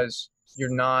thing because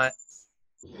you're not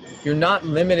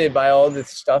limited by all this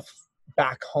stuff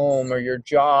back home or your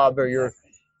job or your,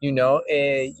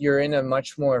 you're in a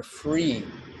much more free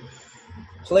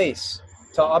place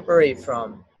to operate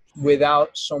from without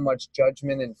so much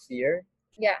judgment and fear.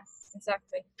 Yeah,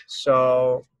 exactly.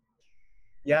 So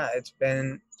yeah, it's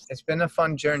been a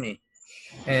fun journey,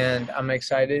 and I'm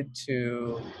excited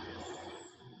to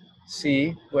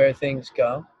see where things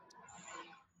go.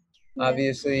 Yeah.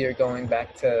 Obviously, you're going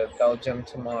back to Belgium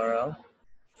tomorrow,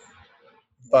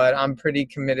 but I'm pretty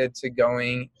committed to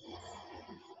going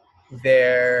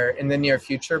there in the near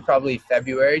future, probably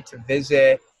February, to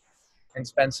visit and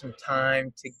spend some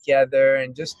time together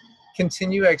and just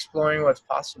continue exploring what's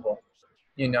possible.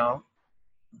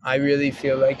 I really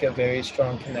feel like a very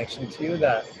strong connection to you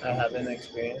that I haven't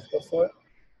experienced before.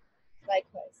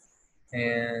 Likewise.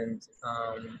 And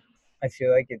I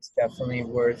feel like it's definitely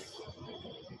worth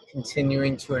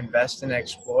continuing to invest and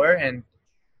explore. And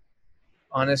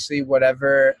honestly,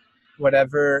 whatever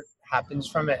happens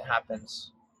from it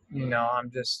happens. I'm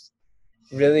just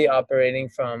really operating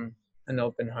from an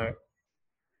open heart.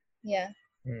 Yeah.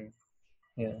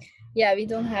 Yeah. Yeah, we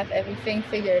don't have everything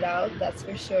figured out, that's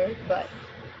for sure, but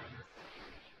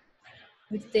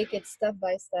we take it step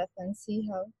by step and see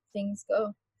how things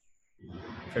go.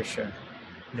 For sure.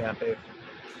 Yeah, babe.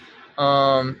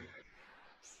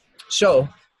 So,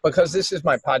 because this is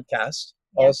my podcast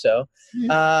also,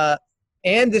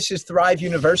 and this is Thrive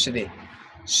University,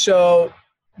 so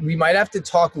we might have to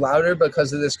talk louder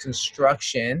because of this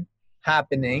construction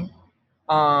happening.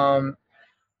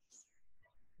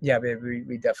 Yeah, babe,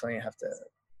 we definitely have to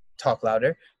talk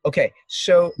louder. Okay,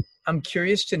 so I'm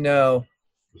curious to know.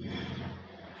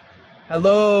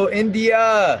 Hello,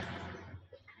 India.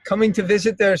 Coming to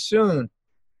visit there soon.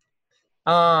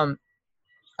 I'm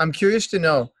curious to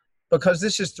know, because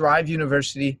this is Thrive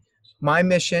University, my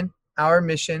mission, our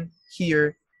mission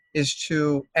here is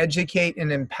to educate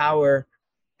and empower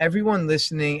everyone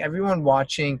listening, everyone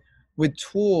watching, with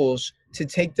tools to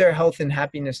take their health and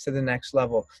happiness to the next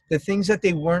level, the things that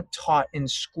they weren't taught in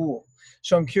school.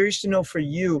 So I'm curious to know, for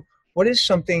you, what is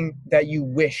something that you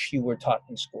wish you were taught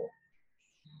in school?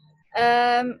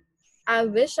 I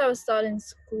wish I was taught in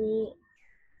school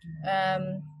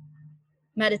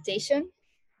meditation.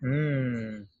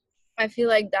 I feel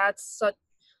like that's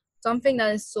something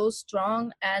that is so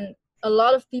strong, and a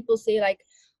lot of people say like,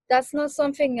 that's not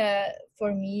something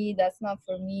for me, that's not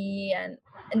for me, and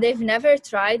they've never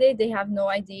tried it. They have no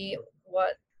idea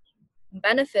what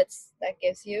benefits that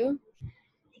gives you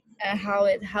and how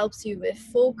it helps you with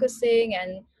focusing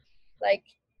and like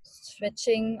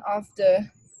switching off the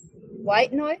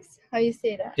white noise. How you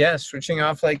say that? Yeah, switching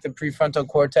off like the prefrontal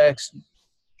cortex.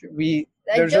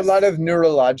 There's a lot of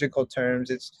neurological terms.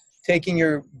 It's taking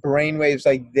your brain waves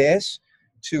like this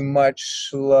to much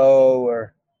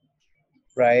slower,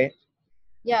 right?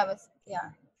 Yeah,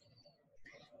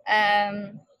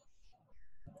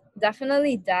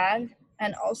 definitely that,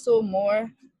 and also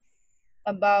more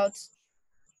about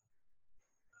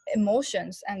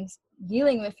emotions and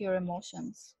dealing with your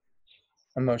emotions.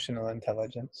 Emotional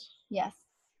intelligence. Yes,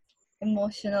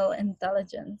 emotional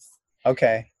intelligence.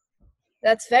 Okay.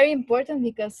 That's very important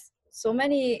because so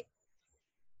many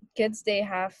kids, they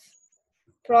have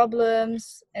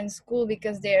problems in school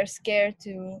because they are scared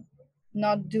to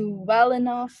not do well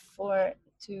enough, or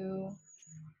to,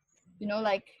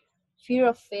 like fear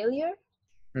of failure.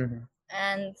 Mm-hmm.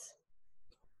 And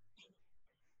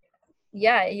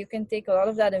yeah, you can take a lot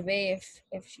of that away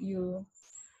if you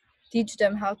teach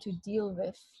them how to deal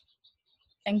with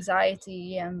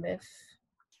anxiety and with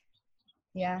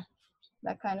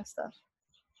that kind of stuff.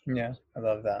 Yeah, I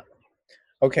love that.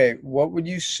 Okay, what would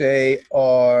you say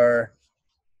are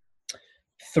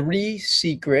 3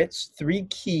 secrets, 3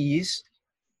 keys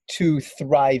to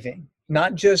thriving?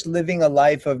 Not just living a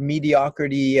life of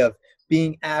mediocrity, of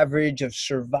being average, of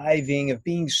surviving, of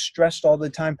being stressed all the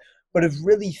time. but of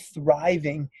really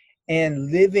thriving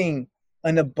and living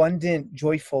an abundant,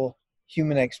 joyful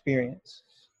human experience.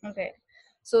 Okay.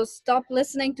 So stop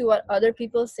listening to what other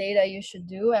people say that you should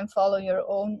do and follow your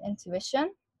own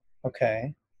intuition.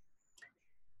 Okay.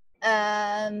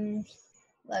 Let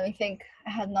me think. I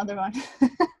had another one.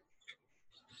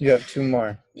 You have two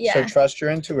more. Yeah. So trust your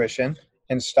intuition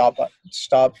and stop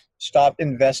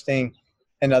investing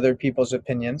in other people's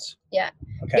opinions. Yeah.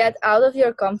 Okay. Get out of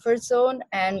your comfort zone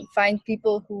and find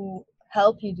people who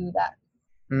help you do that.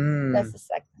 That's the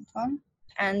second one.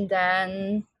 And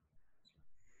then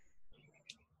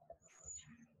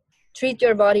treat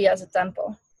your body as a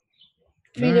temple.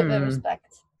 Treat it with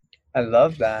respect. I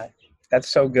love that. That's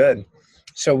so good.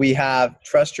 So we have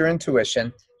trust your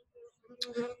intuition.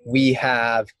 We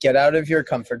have get out of your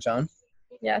comfort zone.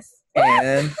 Yes.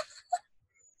 And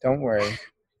don't worry.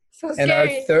 So and our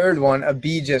scary. third one, a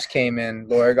bee just came in.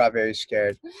 Laura got very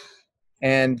scared.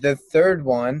 And the third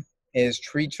one is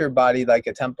treat your body like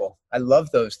a temple. I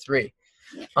love those three.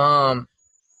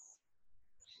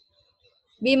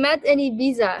 We met in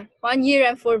Ibiza 1 year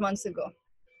and 4 months ago.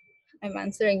 I'm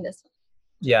answering this one.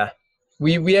 Yeah.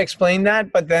 We explained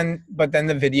that, but then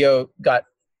the video got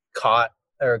cut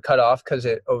off because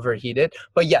it overheated.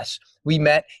 But yes, we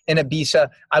met in Ibiza.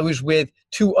 I was with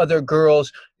 2 other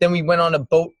girls. Then we went on a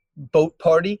boat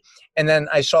party, and then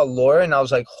I saw Laura and I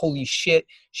was like, holy shit,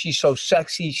 she's so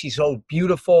sexy, she's so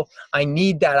beautiful. I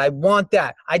need that. I want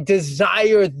that. I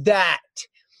desire that.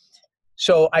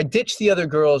 So I ditched the other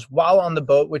girls while on the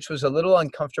boat, which was a little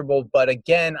uncomfortable, but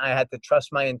again, I had to trust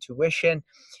my intuition,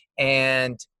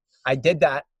 and I did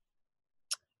that.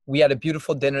 We had a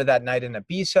beautiful dinner that night in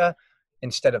Ibiza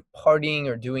instead of partying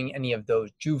or doing any of those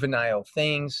juvenile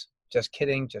things. Just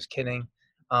kidding.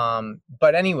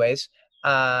 But anyways,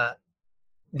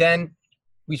 then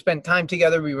we spent time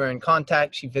together. We were in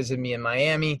contact. She visited me in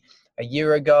Miami a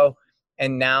year ago,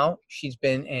 and now she's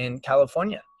been in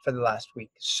California for the last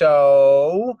week.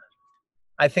 So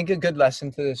I think a good lesson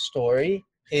to this story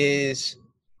is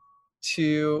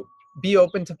to be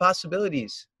open to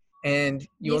possibilities, and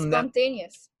Be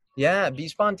spontaneous. Be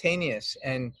spontaneous,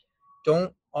 and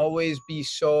don't always be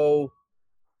so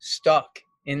stuck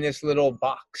in this little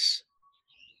box.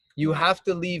 You have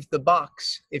to leave the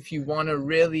box if you want to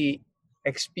really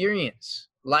experience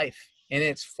life in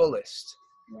its fullest.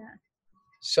 Yeah.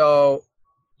 So,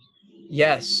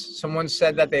 yes, someone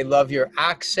said that they love your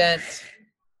accent.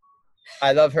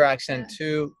 I love her accent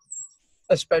too,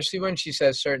 especially when she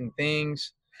says certain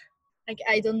things. Like,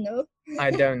 I don't know. I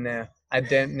don't know.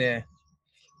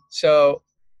 So,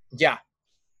 yeah.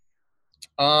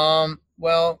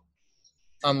 Well,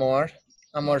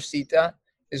 Amorcita,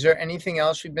 is there anything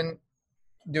else? We've been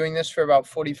doing this for about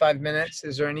 45 minutes.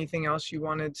 Is there anything else you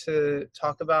wanted to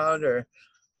talk about or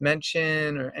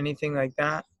mention or anything like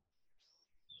that?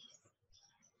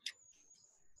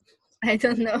 I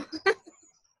don't know.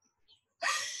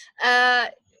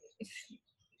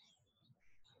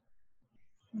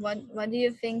 What do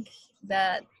you think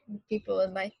that people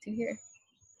would like to hear?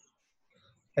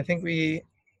 I think we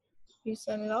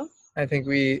sum it up. I think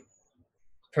we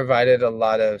provided a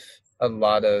lot of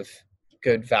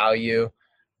good value.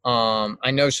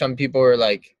 I know some people were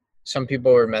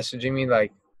messaging me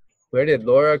like, where did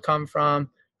Laura come from?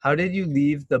 How did you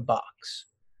leave the box?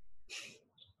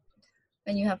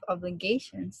 When you have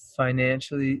obligations.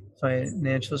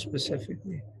 Financial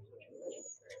specifically.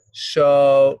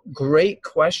 So, great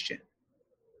question.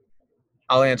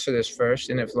 I'll answer this first,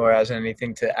 and if Laura has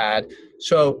anything to add.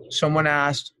 So, someone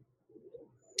asked,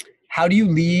 how do you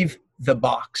leave the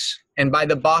box? And by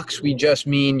the box, we just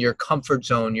mean your comfort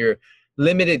zone, your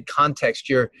limited context,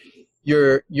 your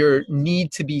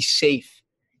need to be safe.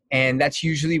 And that's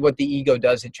usually what the ego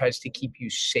does. It tries to keep you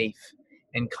safe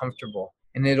and comfortable,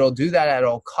 and it'll do that at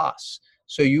all costs.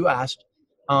 So you asked,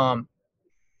 how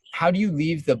do you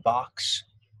leave the box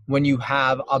when you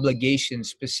have obligations,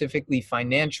 specifically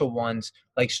financial ones,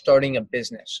 like starting a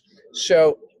business?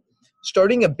 So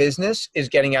starting a business is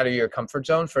getting out of your comfort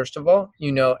zone, first of all.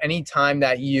 Anytime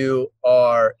that you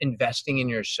are investing in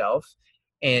yourself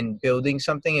and building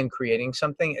something and creating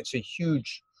something, it's a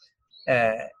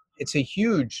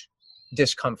huge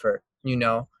discomfort,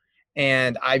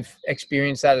 and I've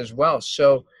experienced that as well.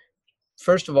 So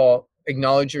first of all,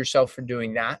 acknowledge yourself for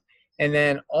doing that. And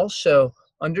then also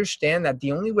understand that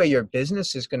the only way your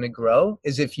business is going to grow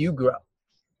is if you grow.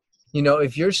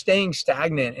 If you're staying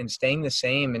stagnant and staying the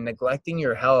same and neglecting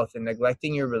your health and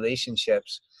neglecting your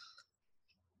relationships,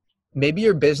 maybe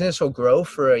your business will grow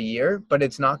for a year, but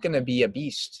it's not going to be a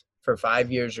beast for 5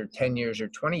 years or 10 years or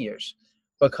 20 years,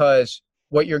 because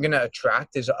what you're going to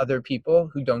attract is other people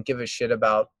who don't give a shit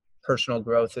about personal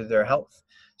growth or their health.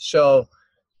 So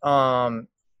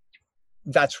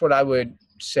that's what I would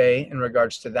say in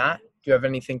regards to that. Do you have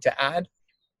anything to add?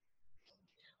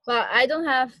 Well, I don't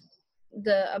have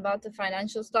about the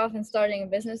financial stuff and starting a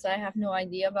business. I have no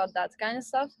idea about that kind of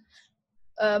stuff.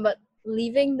 But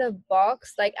leaving the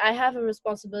box, like I have a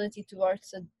responsibility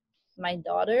towards my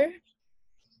daughter,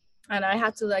 and I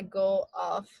had to let go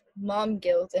of mom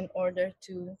guilt in order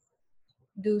to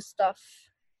do stuff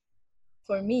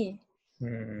for me.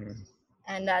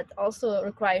 And that also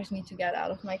requires me to get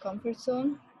out of my comfort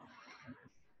zone.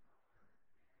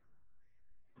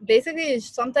 Basically,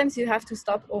 sometimes you have to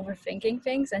stop overthinking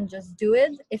things and just do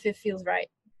it if it feels right.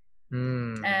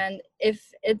 And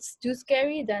if it's too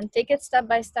scary, then take it step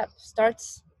by step. Start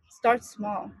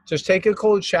small. Just take a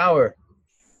cold shower.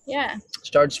 Yeah.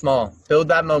 Start small. Build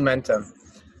that momentum.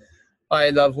 All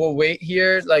right, love. We'll wait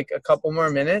here like a couple more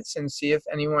minutes and see if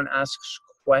anyone asks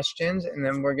questions, and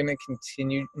then we're going to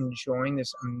continue enjoying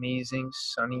this amazing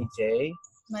sunny day.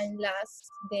 My last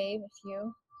day with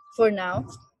you for now.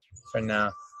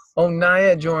 Oh,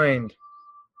 Naya joined.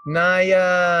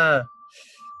 Naya's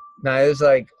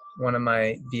like one of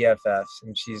my BFFs,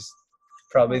 and she's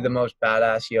probably the most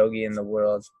badass yogi in the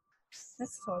world.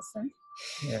 That's awesome.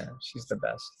 Yeah, she's the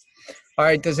best. All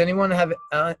right, does anyone have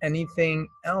anything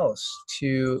else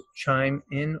to chime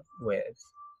in with?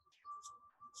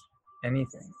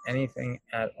 Anything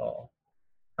at all?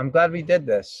 I'm glad we did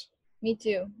this. Me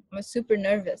too. I'm super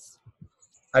nervous.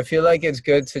 I feel like it's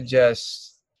good to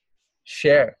just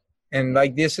share. And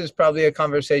like this is probably a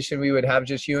conversation we would have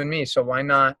just you and me. So why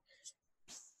not?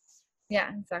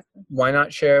 Yeah, exactly. Why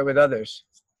not share it with others?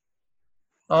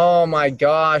 Oh my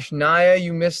gosh, Naya,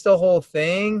 you missed the whole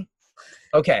thing?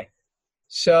 Okay,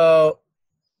 so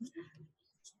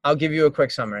I'll give you a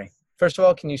quick summary. First of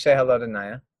all, can you say hello to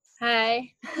Naya?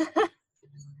 Hi.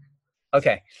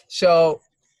 Okay, so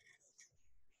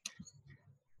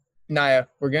Naya,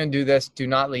 we're going to do this. Do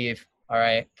not leave, all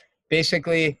right?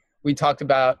 Basically, we talked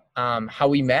about how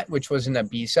we met, which was in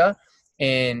Ibiza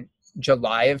in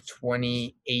July of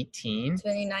 2018.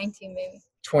 2019, maybe.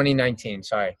 2019,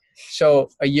 sorry. So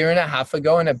a year and a half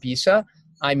ago in Ibiza,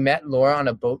 I met Laura on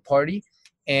a boat party,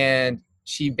 and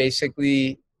she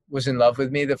basically was in love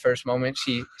with me the first moment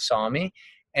she saw me,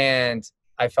 and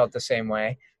I felt the same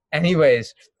way.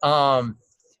 Anyways,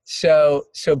 so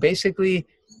basically,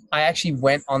 I actually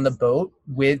went on the boat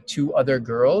with two other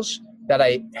girls that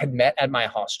I had met at my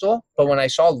hostel. But when I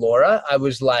saw Laura, I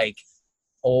was like,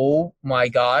 oh my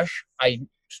gosh, I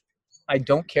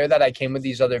don't care that I came with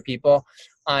these other people.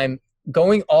 I'm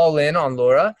going all in on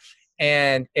Laura,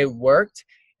 and it worked.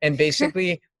 And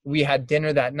basically, we had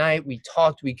dinner that night. We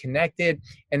talked, we connected,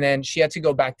 and then she had to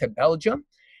go back to Belgium.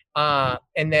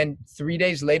 And then 3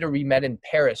 days later, we met in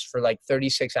Paris for like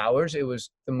 36 hours. It was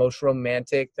the most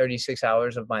romantic 36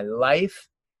 hours of my life.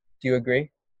 Do you agree?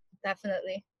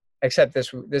 Definitely. Except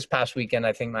this past weekend,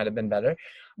 I think might have been better.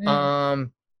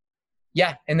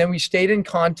 Yeah, and then we stayed in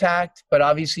contact, but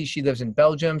obviously she lives in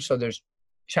Belgium, so there's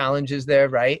challenges there,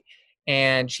 right?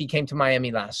 And she came to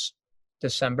Miami last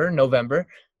November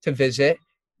to visit.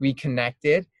 We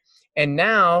connected, and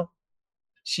now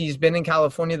she's been in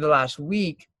California the last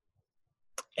week,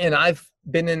 and I've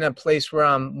been in a place where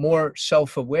I'm more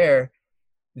self-aware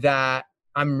that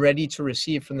I'm ready to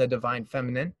receive from the divine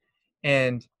feminine,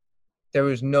 and there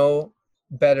was no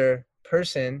better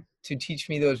person to teach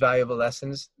me those valuable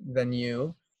lessons than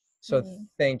you. So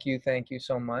thank you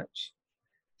so much.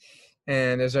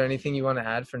 And is there anything you want to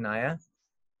add for Naya?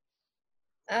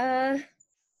 I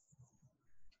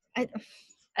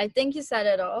think you said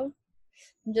it all.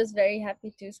 I'm just very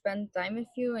happy to spend time with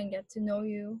you and get to know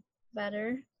you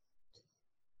better.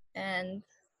 And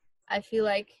I feel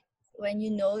like when you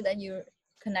know that you're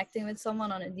connecting with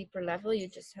someone on a deeper level, you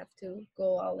just have to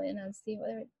go all in and see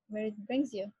where it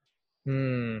brings you.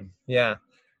 Yeah.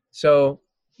 So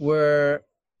we're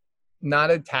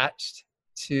not attached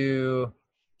to,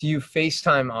 do you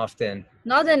FaceTime often?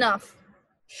 Not enough.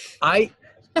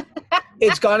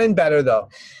 It's gotten better though.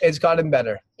 It's gotten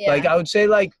better. Yeah. Like I would say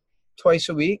like twice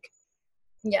a week.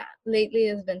 Yeah. Lately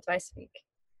it's been twice a week.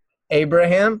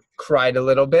 Abraham cried a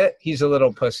little bit. He's a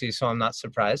little pussy, so I'm not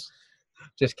surprised.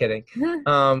 Just kidding.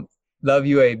 Love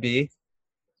you, AB.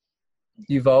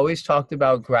 You've always talked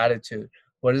about gratitude.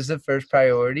 What is the first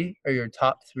priority or your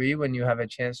top three when you have a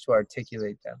chance to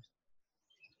articulate them?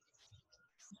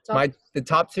 The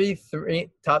top three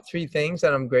things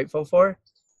that I'm grateful for.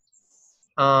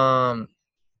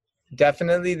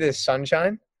 Definitely the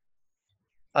sunshine.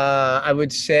 I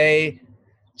would say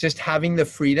just having the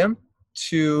freedom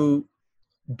to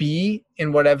be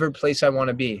in whatever place I want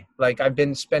to be. Like I've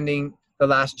been spending the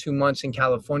last 2 months in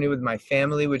California with my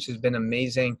family, which has been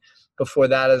amazing. Before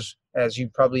that, as you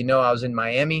probably know, I was in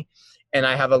Miami, and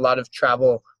I have a lot of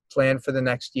travel planned for the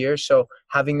next year. So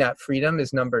having that freedom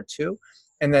is number 2.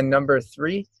 And then number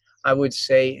 3, I would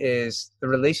say, is the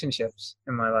relationships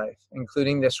in my life,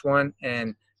 including this one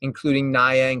and including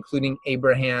Naya, including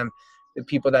Abraham, the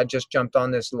people that just jumped on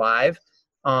this live.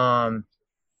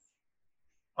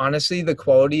 Honestly, the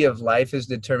quality of life is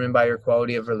determined by your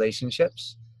quality of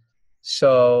relationships.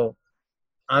 So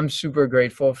I'm super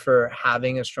grateful for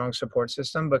having a strong support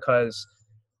system, because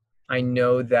I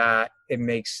know that it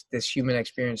makes this human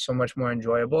experience so much more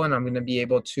enjoyable, and I'm going to be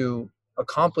able to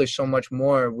accomplish so much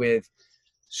more with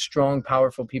strong,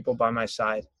 powerful people by my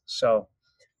side. So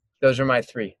those are my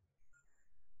 3.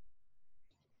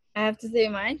 I have to say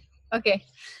mine. Okay.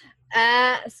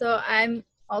 So I'm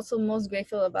also most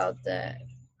grateful about the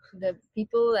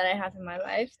people that I have in my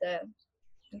life,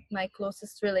 my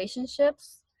closest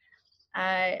relationships.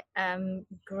 I am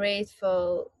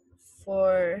grateful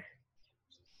for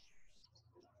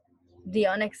the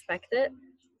unexpected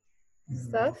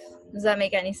stuff. Does that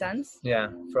make any sense? Yeah,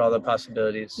 for all the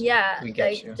possibilities. Yeah, we get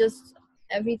like you. Just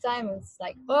every time it's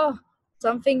like, oh,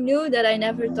 something new that I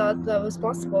never thought that was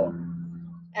possible.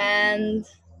 And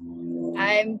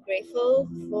I'm grateful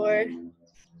for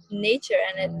nature,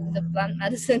 and the plant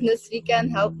medicine this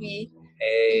weekend helped me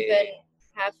even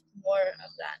have more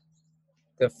of that.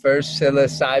 The first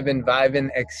psilocybin vibin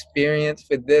experience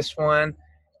with this one,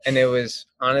 and it was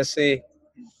honestly,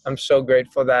 I'm so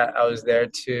grateful that I was there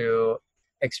to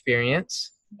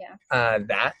experience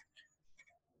that.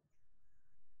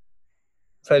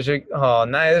 Pleasure. Oh,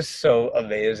 Naya is so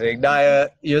amazing. Naya,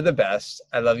 you're the best.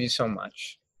 I love you so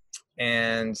much.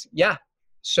 And yeah,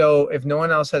 so if no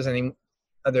one else has any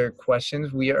other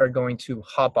questions, we are going to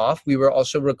hop off. We were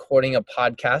also recording a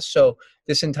podcast, so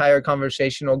this entire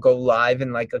conversation will go live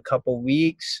in like a couple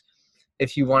weeks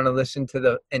if you want to listen to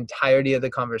the entirety of the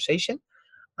conversation.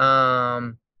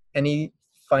 Any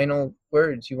final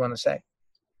words you want to say?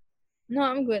 No,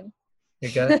 I'm good.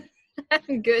 You're good?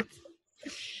 I'm good.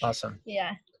 Awesome.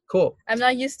 Yeah. Cool. I'm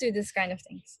not used to this kind of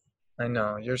things. I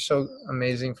know. You're so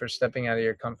amazing for stepping out of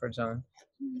your comfort zone.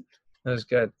 It was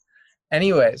good.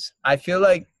 Anyways, I feel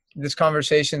like this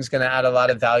conversation is going to add a lot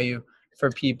of value for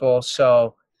people.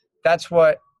 So that's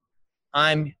what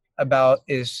I'm about,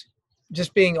 is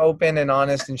just being open and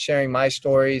honest and sharing my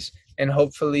stories. And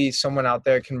hopefully someone out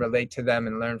there can relate to them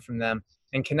and learn from them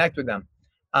and connect with them.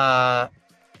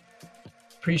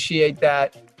 Appreciate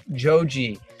that,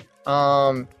 Joji.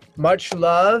 Much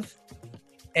love.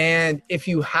 And if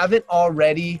you haven't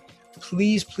already,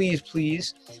 please, please,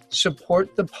 please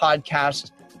support the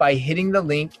podcast by hitting the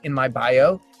link in my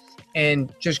bio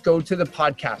and just go to the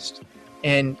podcast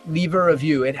and leave a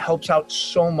review. It helps out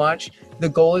so much. The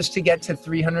goal is to get to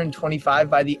 325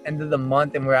 by the end of the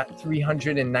month, and we're at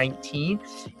 319.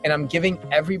 And I'm giving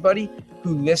everybody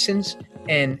who listens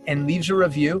and leaves a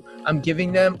review, I'm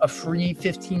giving them a free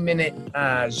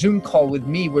 15-minute Zoom call with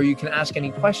me where you can ask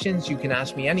any questions. You can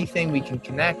ask me anything. We can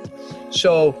connect.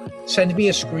 So send me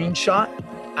a screenshot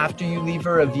after you leave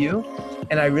a review,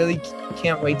 and I really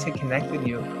can't wait to connect with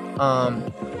you.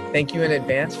 Thank you in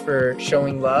advance for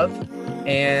showing love,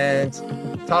 and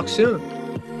talk soon.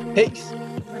 Peace.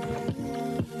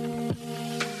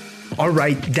 All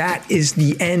right, that is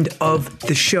the end of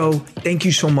the show. Thank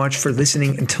you so much for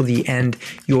listening until the end.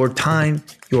 Your time,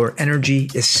 your energy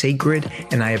is sacred,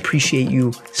 and I appreciate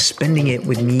you spending it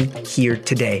with me here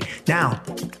today. Now,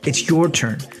 it's your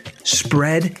turn.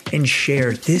 Spread and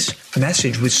share this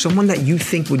message with someone that you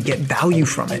think would get value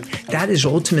from it. That is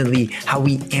ultimately how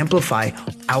we amplify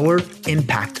our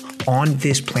impact on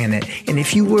this planet. And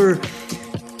if you were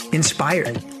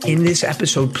inspired in this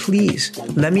episode, please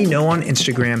let me know on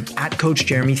Instagram at Coach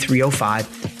Jeremy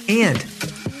 305 and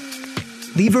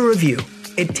leave a review.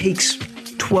 It takes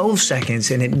 12 seconds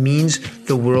and it means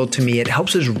the world to me. It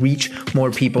helps us reach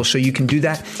more people. So you can do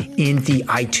that in the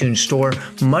iTunes store.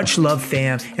 Much love,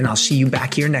 fam, and I'll see you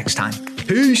back here next time.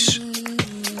 Peace.